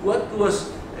thesis, what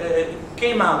was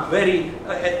came up very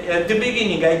at the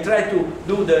beginning, I tried to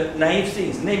do the naive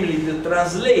things, namely to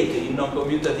translate in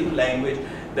non-commutative language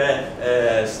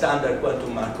the standard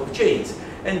quantum Markov chains.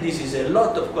 And this is a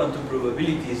lot of quantum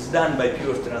probability is done by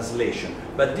pure translation,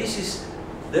 but this is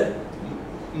the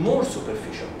more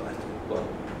superficial part of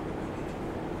quantum probability.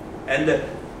 And the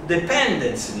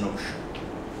dependency notion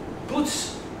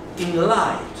puts in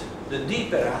light the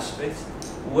deeper aspects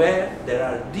where there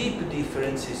are deep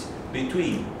differences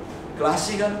between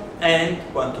classical and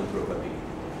quantum probability.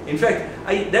 In fact,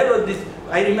 I developed this,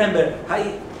 I remember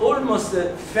I almost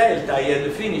felt I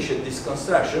had finished this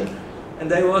construction,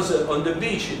 and I was on the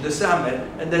beach in the summer,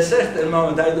 and at a certain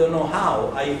moment, I don't know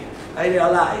how, I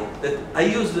realized that I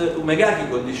used the Umegaki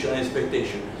conditional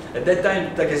expectation. At that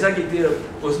time, Takesaki theorem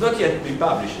was not yet been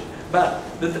published, but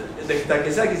the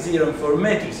Takesaki theorem for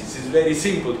matrices is very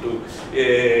simple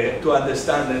to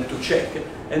understand and to check.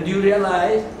 And you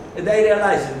realize, and I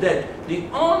realized that the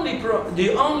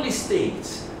only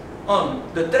states on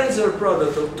the tensor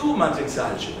product of two matrix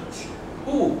algebras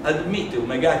who admit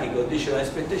Umegaki conditional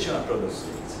expectation are product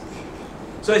states.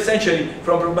 So essentially,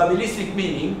 from probabilistic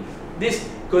meaning, this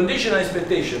conditional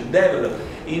expectation developed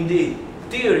in the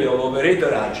theory of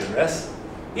operator algebras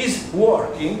is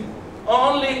working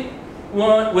only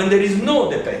when there is no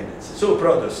dependence, so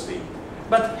product state.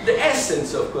 But the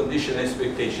essence of conditional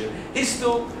expectation is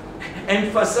to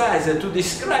emphasize and to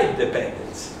describe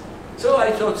dependence. So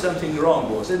I thought something wrong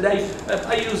was, and I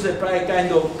used a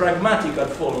kind of pragmatical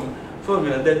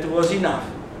formula that was enough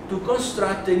to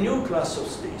construct a new class of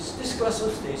states. This class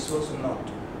of states was not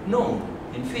known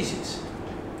in physics.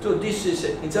 So this is,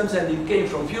 in some sense, it came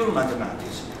from pure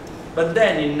mathematics. But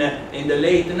then in the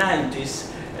late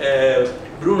 90s,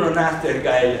 Bruno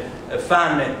Nachtergail,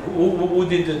 Fanne, who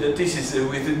did the thesis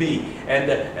with me,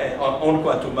 and on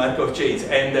quantum Markov chains,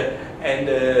 and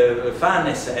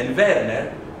Fannes and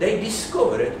Werner, they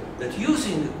discovered that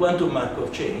using quantum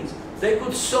Markov chains, they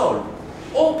could solve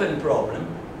open problems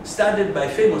studied by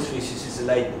famous physicists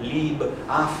like Lieb,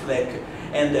 Affleck,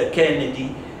 and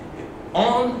Kennedy,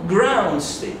 on ground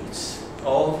states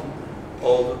of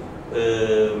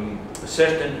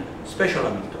certain special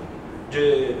Hamilton,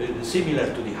 similar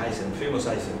to the famous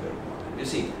Heisenberg model, you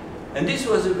see. And this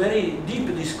was a very deep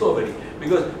discovery,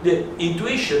 because the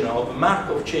intuition of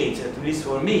Markov chains, at least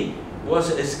for me,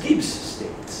 was as Gibbs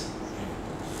states.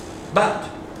 But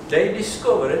they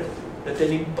discovered that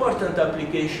an important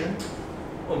application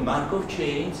of Markov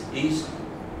chains is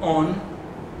on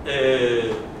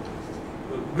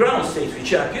ground states,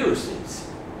 which are pure states.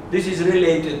 This is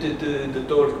related to the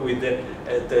talk with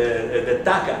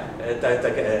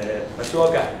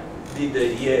Matsuoka did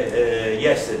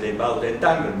yesterday about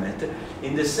entanglement,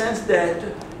 in the sense that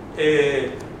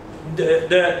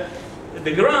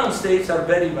the ground states are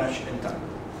very much entangled.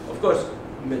 Of course,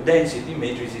 density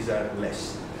matrices are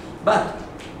less. But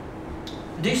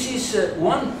this is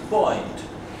one point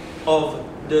of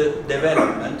the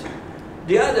development.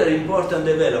 The other important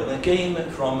development came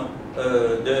from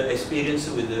the experience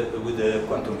with the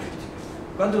quantum field theory.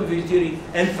 Quantum field theory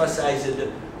emphasized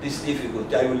this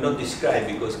difficulty. I will not describe,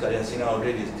 because Sinha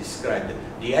already described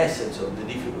the essence of the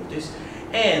difficulties.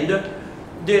 And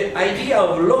the idea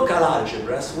of local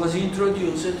algebras was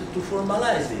introduced to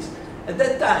formalize this. At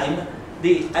that time,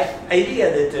 the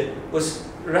idea that was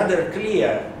rather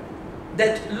clear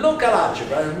that local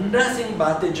algebra are nothing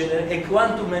but a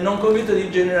quantum and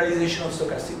non-commutative generalization of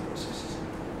stochastic processes.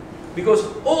 Because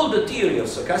all the theory of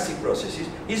stochastic processes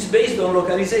is based on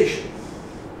localization.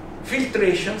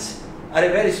 Filtrations are a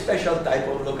very special type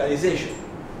of localization.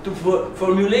 To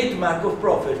formulate Markov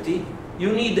property,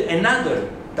 you need another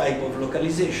type of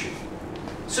localization.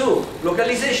 So,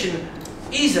 localization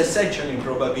is essential in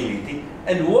probability,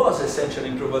 and was essential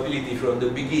in probability from the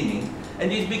beginning,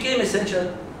 and it became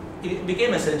essential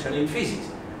in physics.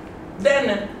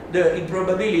 Then, in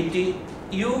probability,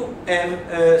 you have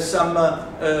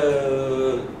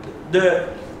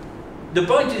the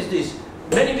point is this.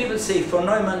 Many people say von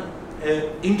Neumann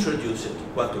introduced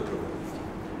quantum probability.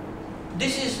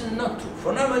 This is not true.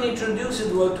 Von Neumann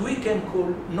introduced what we can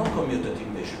call non-commutative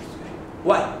measures.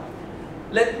 Why?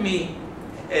 Let me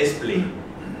explain.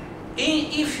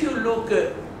 If you look,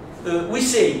 we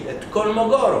say that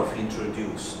Kolmogorov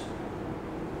introduced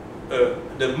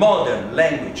the modern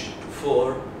language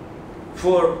for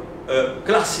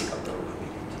classical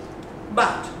probability.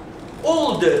 But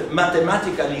all the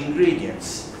mathematical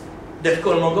ingredients that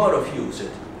Kolmogorov used,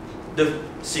 the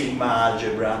sigma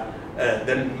algebra,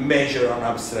 the measure on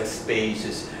abstract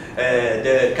spaces,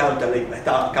 the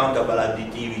countable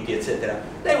additivity, etc.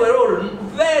 They were all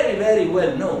very, very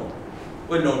well known.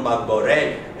 Well known by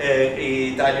Borel,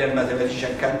 Italian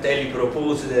mathematician Cantelli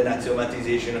proposed an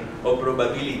axiomatization of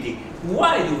probability.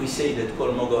 Why do we say that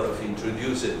Kolmogorov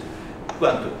introduced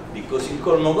quantum? Because in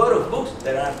Kolmogorov books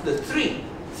there are the three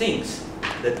things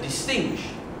that distinguish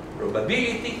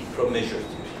probability from measure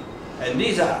theory. And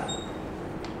these are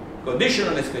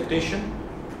conditional expectation,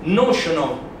 notion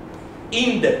of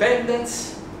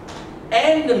independence,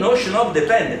 and the notion of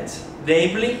dependence,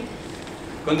 namely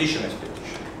conditional expectation.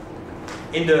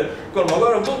 In the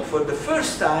Kolmogorov book, for the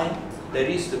first time, there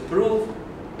is the proof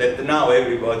that now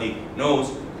everybody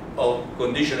knows of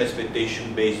conditional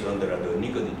expectation based on the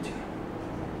Radon-Nikodym theorem.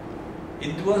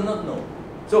 It was not known.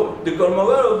 So the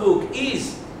Kolmogorov book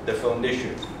is the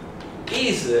foundation,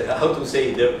 is how to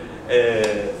say, the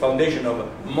foundation of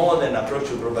modern approach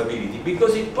to probability,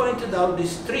 because it pointed out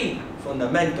these three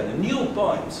fundamental new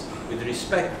points with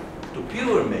respect to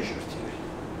pure measure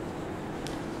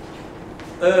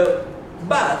theory.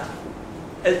 But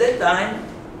at that time,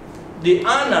 the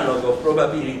analog of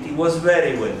probability was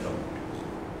very well known.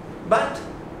 But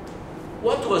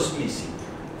what was missing?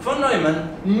 Von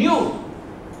Neumann knew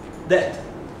that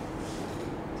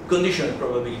conditional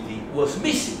probability was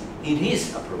missing in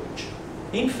his approach.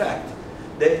 In fact,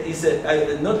 there is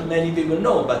not many people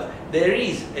know, but there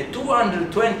is a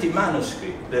 220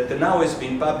 manuscript that now has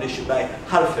been published by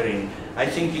Halperin, I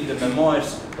think in the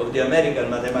Memoirs of the American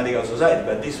Mathematical Society,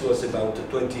 but this was about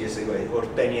 20 years ago or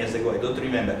 10 years ago, I don't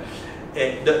remember.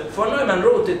 Von Neumann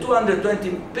wrote a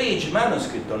 220-page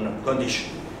manuscript on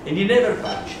condition, and he never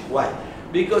published it. Why?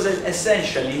 Because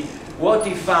essentially what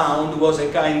he found was a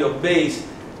kind of base,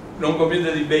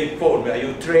 non-commutative base formula.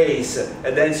 You trace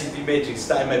a density matrix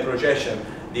time a projection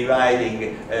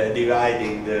dividing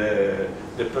the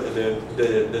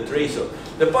trace of.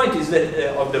 The point is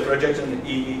that of the projection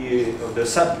of the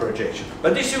sub-projection.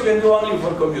 But this you can do only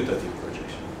for commutative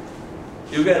projection.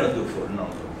 You cannot do for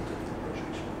non-commutative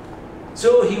projection.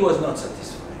 So he was not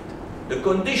satisfied. The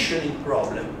conditioning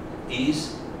problem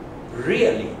is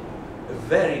really a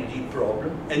very deep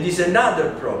problem, and is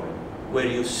another problem where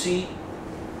you see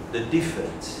the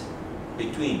difference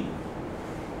between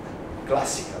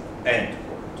classical and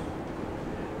quantum.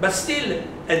 But still,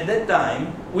 at that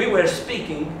time, we were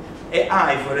speaking,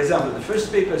 for example, the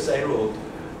first papers I wrote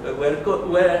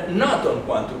were not on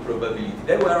quantum probability,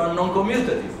 they were on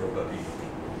non-commutative probability.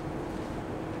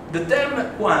 The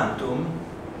term quantum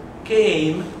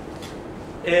came,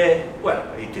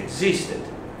 well, it existed.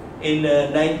 In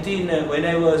when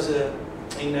I was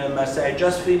in Marseille, I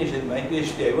just finished my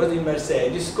PhD, I was in Marseille, I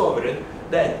discovered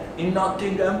that in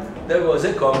Nottingham there was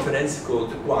a conference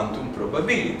called Quantum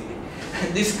Probability.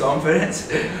 This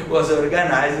conference was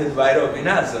organized by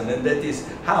Robinson, and that is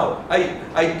how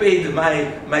I paid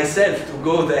myself to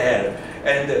go there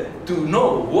and to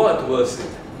know what was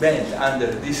meant under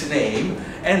this name,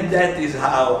 and that is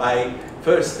how I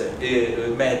first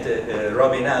met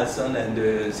Robinson,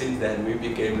 and since then we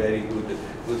became very good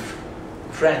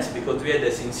friends, because we had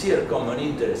a sincere common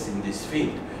interest in this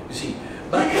field, you see.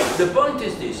 But the point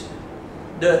is this,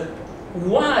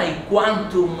 why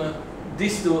quantum,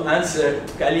 this to answer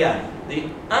Kalyani, the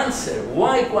answer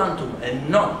why quantum and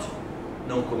not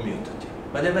non-commutative.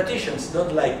 Mathematicians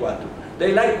don't like quantum,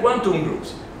 they like quantum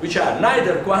groups, which are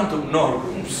neither quantum nor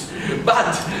groups,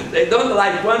 but they don't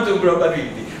like quantum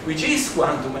probability, which is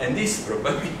quantum and is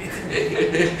probability.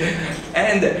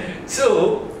 And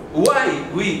so, why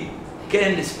we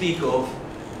can speak of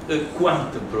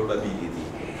quantum probability?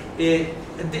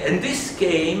 And this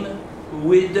came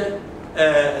with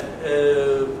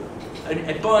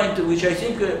a point which I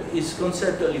think is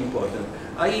conceptually important.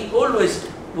 I always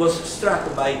was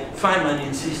struck by Feynman's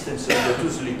insistence on the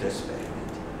two-slit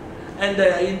experiment. And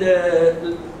in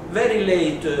the very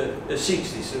late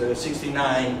 60s,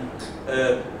 69,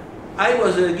 I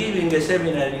was giving a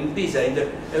seminar in Pisa, and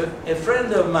a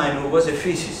friend of mine who was a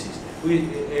physicist,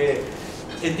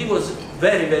 and he was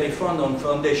very, very fond on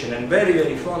foundation and very,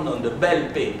 very fond on the Bell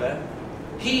paper.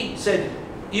 He said,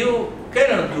 you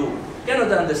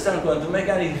cannot understand quantum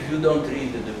mechanics if you don't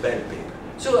read the Bell paper.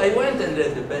 So I went and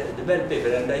read the Bell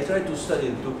paper, and I tried to study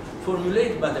it, to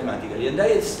formulate mathematically. And I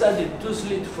had studied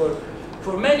two-slit for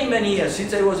many, many years.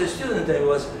 Since I was a student,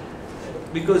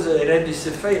 because I read these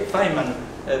Feynman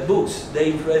books,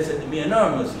 they influenced me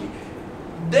enormously.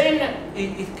 Then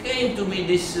it came to me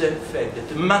this fact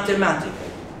that mathematically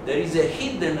there is a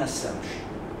hidden assumption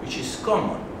which is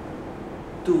common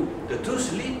to the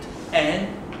two-slit and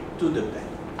to the Bell.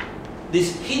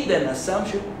 This hidden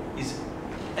assumption is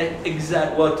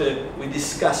exact what we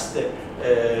discussed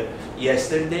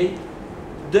yesterday,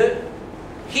 the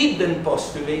hidden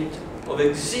postulate of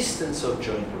existence of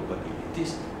joint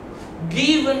probabilities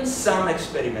given some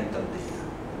experimental data.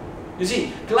 You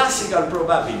see, classical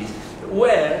probabilities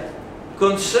were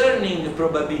concerning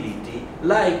probability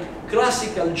like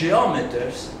classical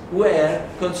geometers were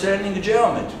concerning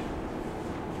geometry.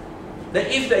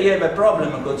 That if they have a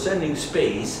problem concerning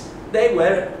space, they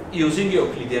were using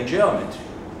Euclidean geometry.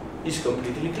 It's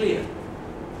completely clear.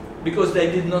 Because they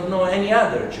did not know any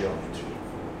other geometry.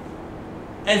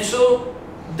 And so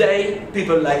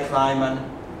people like Feynman,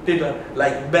 people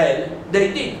like Bell,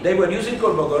 they were using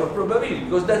Kolmogorov probability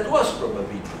because that was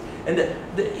probability. And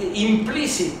the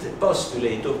implicit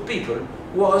postulate of people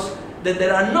was that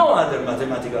there are no other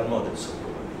mathematical models of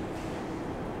probability.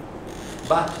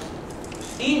 But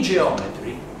in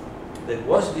geometry, there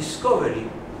was discovery,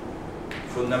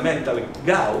 fundamental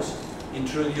Gauss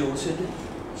introduced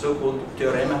so-called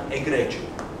theorema egregium.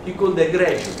 He called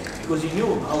egregium because he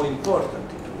knew how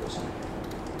important it was.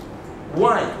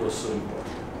 Why it was so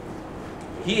important?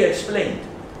 He explained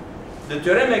the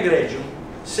theorema egregium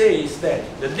says that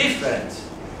the difference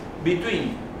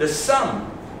between the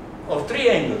sum of three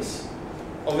angles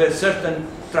of a certain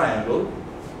triangle,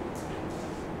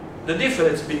 the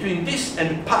difference between this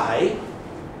and pi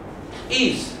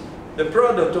is the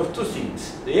product of two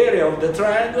things, the area of the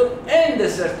triangle and a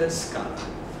certain scala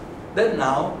that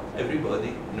now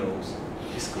everybody knows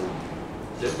is called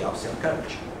the Gaussian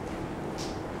curvature.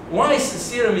 Why is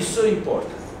this theorem so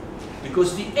important?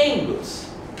 Because the angles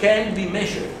can be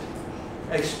measured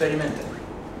experimentally.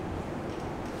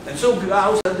 And so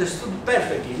Gauss understood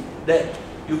perfectly that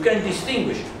you can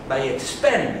distinguish by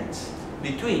experiments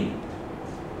between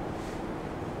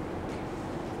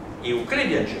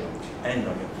Euclidean geometry and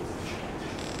non-Euclidean geometry.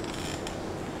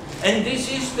 And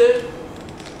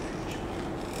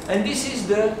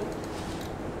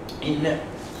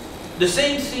the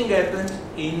same thing happened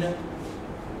in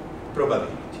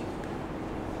probability.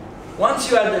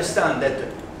 Once you understand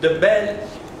that the Bell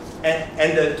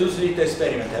and the two-slit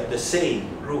experiment have the same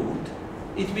root,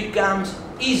 it becomes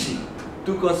easy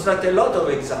to construct a lot of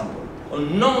examples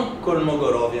on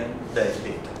non-Kolmogorovian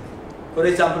data. For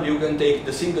example, you can take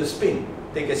a single spin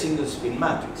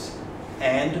matrix,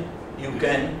 and you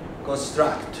can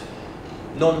construct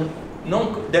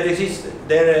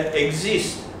there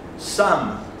exists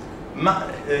some.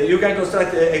 You can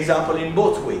construct an example in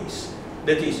both ways.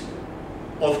 That is,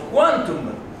 of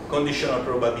quantum conditional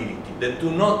probability that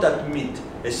do not admit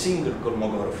a single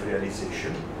Kolmogorov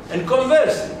realization, and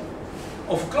conversely,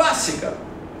 of classical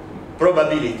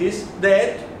probabilities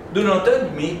that do not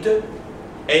admit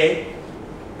a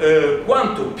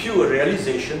quantum pure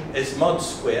realization as mod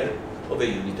square of a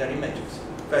unitary matrix.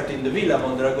 In fact, in the Villa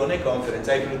Mondragone conference,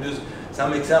 I produced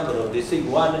some example of this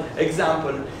thing. One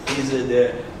example is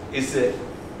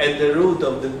at the root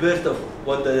of the birth of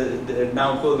what they're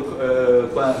now called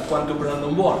quantum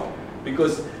random walk,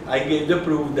 because I gave the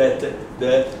proof that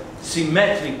the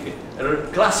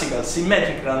classical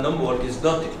symmetric random walk is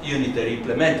not unitary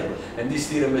implementable, and this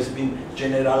theorem has been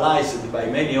generalized by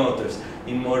many authors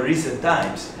in more recent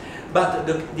times. But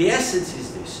the essence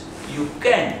is this: you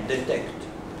can detect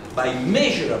by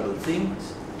measurable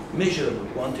things, measurable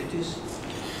quantities,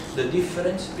 the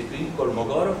difference between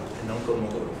Kolmogorov and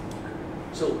non-Kolmogorov.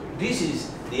 So this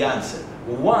is the answer.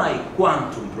 Why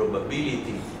quantum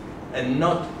probability and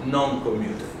not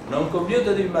non-commutative?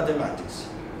 Non-commutative mathematics.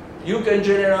 You can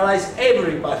generalize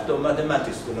every part of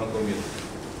mathematics to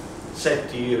non-commutative. Set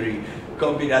theory,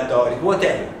 combinatorics,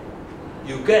 whatever.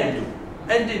 You can do.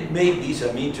 And it may be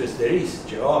some interest there is,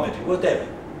 geometry, whatever.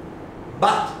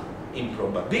 But in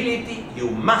probability, you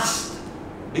must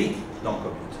be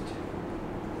non-commutative.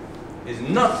 It's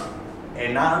not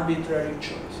an arbitrary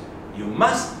choice. You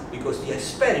must, because the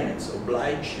experiments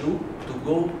oblige you to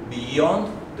go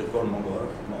beyond the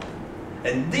Kolmogorov model.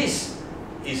 And this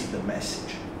is the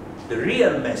message, the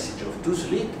real message of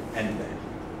two-slit and Bell.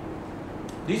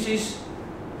 This is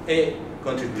a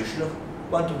contribution of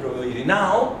quantum probability.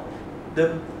 Now,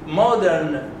 the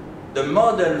modern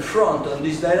front on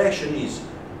this direction is,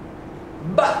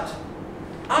 but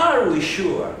are we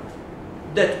sure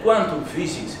that quantum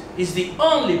physics is the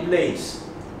only place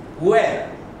where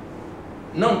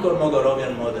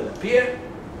non-Kolmogorovian model appear?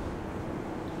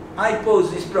 I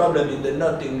posed this problem in the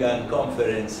Nottingham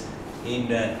conference in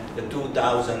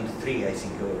 2003, I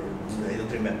think, or I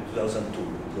don't remember, 2002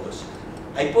 it was.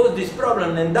 I posed this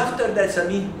problem, and after that some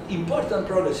important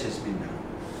progress has been done.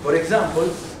 For example,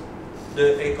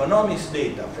 the economics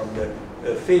data from the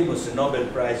famous Nobel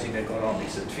Prize in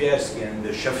Economics, Tversky and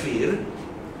Shafir,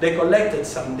 they collected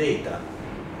some data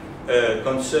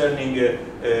concerning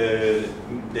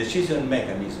decision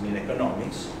mechanism in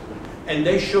economics, and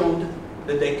they showed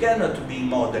that they cannot be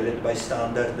modeled by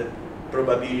standard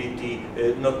probability,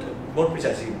 not more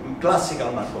precisely,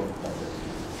 classical Markov model.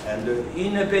 And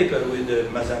in a paper with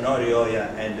Masanori,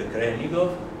 Oya, and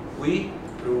Krenigov, we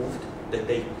proved that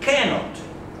they cannot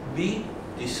be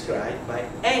described by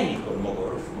any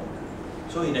Kolmogorov model.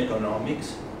 So in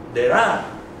economics, there are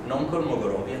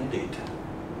non-Kolmogorovian data.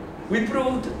 We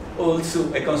proved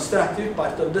also a constructive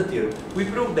part of the theorem. We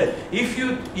proved that if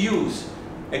you use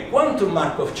a quantum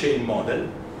Markov chain model,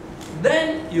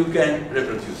 then you can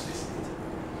reproduce this data.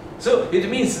 So it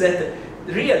means that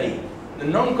really the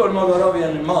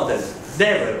non-Kolmogorovian models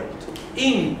developed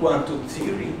in quantum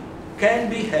theory can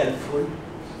be helpful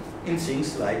in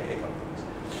things like economics.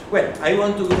 Well, I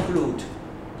want to conclude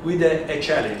with a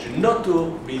challenge, not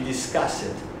to be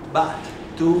discussed, but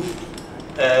to,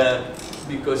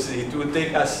 because it would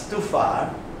take us too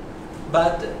far,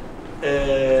 but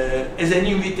as an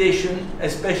invitation,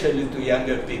 especially to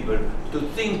younger people, to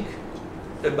think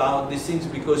about these things,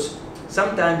 because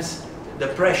sometimes the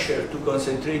pressure to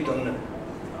concentrate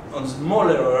on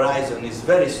smaller horizon is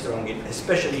very strong,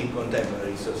 especially in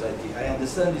contemporary society. I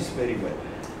understand this very well.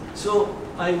 So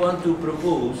I want to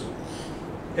propose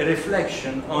a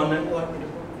reflection on...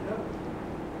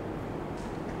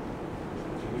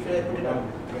 Should I put it up?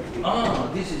 Ah,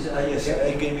 this is, yes,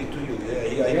 I gave it to you.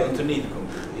 I don't need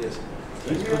computer, yes.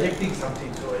 He's projecting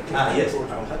something, so I think... Ah, yes.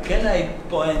 Can I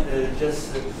point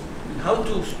just how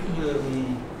to...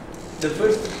 the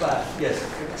first part, yes.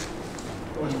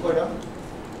 Want to go down?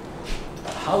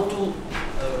 How to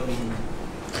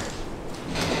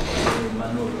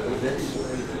maneuver, that is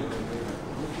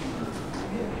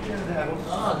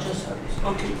ah, just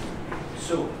okay.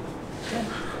 So, can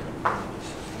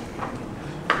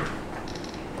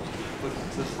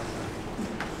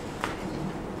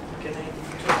I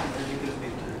talk a little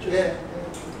bit? Yeah.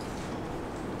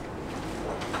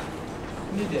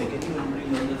 Maybe I can even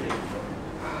bring on the table.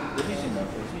 That is enough,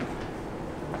 I think.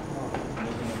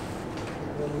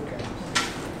 Okay.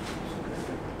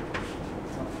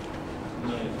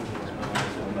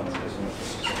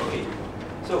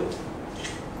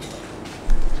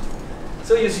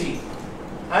 So you see,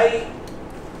 I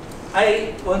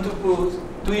want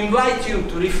to invite you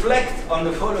to reflect on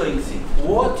the following thing.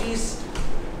 What is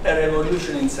a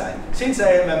revolution in science? Since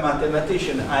I am a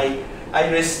mathematician, I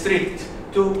restrict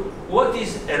to what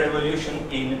is a revolution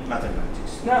in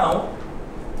mathematics. Now,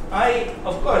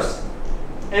 of course,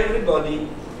 everybody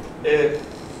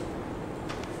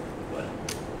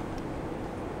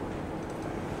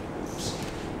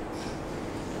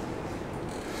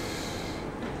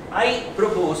I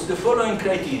propose the following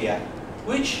criteria,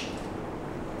 which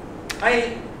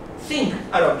I think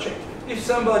are objective. If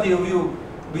somebody of you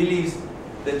believes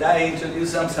that I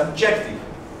introduce some subjective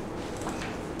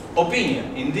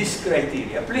opinion in this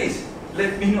criteria, please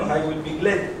let me know. I will be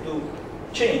glad to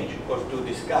change or to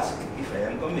discuss it if I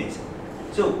am convinced.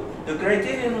 So the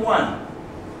criterion one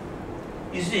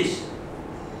is this,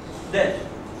 that.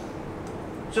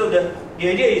 So the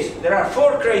idea is there are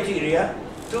 4 criteria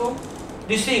to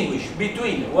distinguish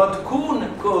between what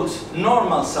Kuhn calls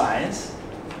normal science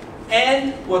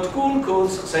and what Kuhn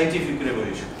calls scientific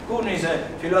revolution. Kuhn is a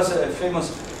famous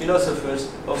philosopher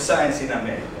of science in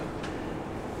America.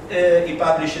 He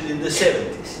published it in the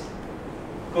 70s,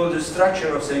 called The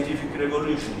Structure of Scientific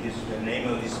Revolution, is the name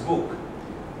of his book.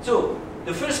 So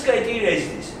the first criteria is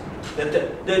this,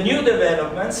 that the new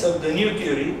developments of the new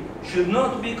theory should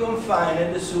not be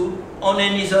confined on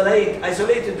an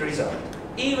isolated result,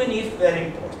 even if very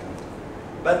important,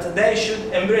 but they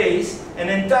should embrace an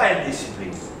entire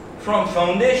discipline, from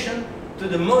foundation to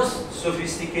the most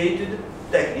sophisticated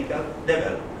technical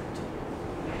development.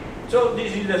 So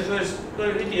this is the first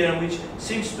criterion, which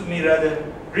seems to me rather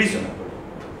reasonable.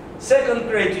 Second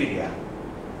criteria,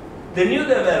 the new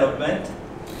development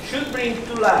should bring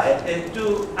to light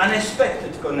to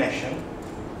unexpected connection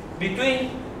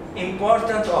between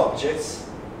important objects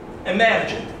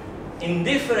emergent in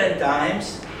different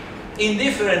times, in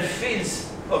different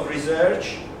fields of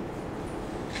research,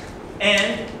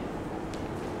 and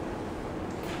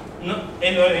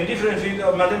in different fields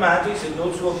of mathematics and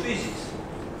also of physics.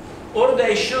 Or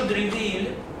they should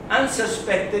reveal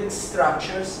unsuspected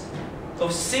structures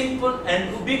of simple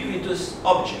and ubiquitous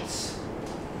objects.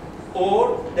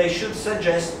 Or they should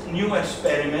suggest new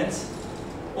experiments,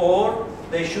 or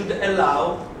they should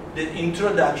allow the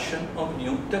introduction of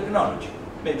new technology.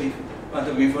 Maybe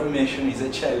quantum information is a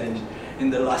challenge in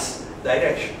the last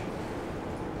direction.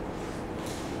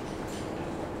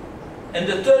 And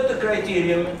the third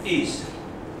criterion is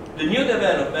the new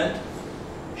development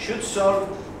should solve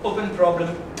open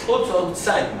problem also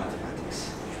outside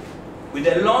mathematics, with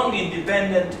a long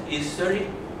independent history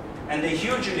and a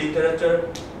huge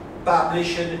literature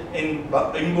published in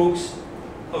books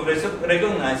of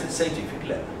recognized scientific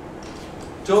level.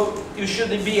 So you should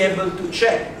be able to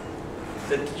check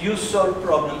that you solve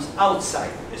problems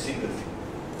outside a single field.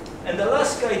 And the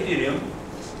last criterion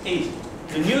is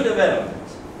the new development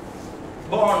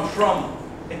born from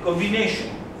a combination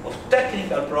of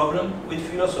technical problem with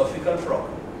philosophical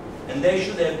problem. And they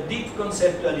should have deep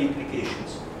conceptual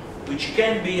implications, which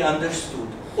can be understood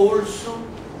also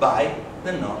by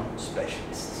the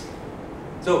non-specialists.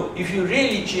 So if you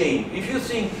really change, if you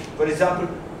think, for example,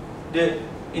 the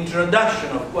introduction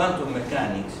of quantum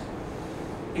mechanics,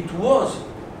 it was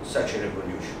such a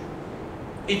revolution.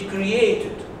 It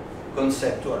created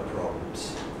conceptual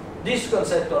problems. These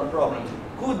conceptual problems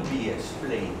could be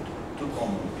explained to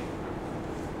common people.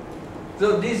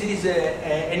 So this is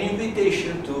an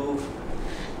invitation to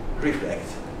reflect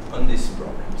on these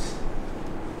problems.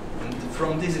 And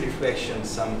from this reflection,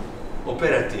 some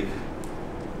operative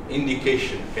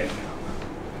indication can come.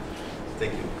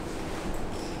 Thank you.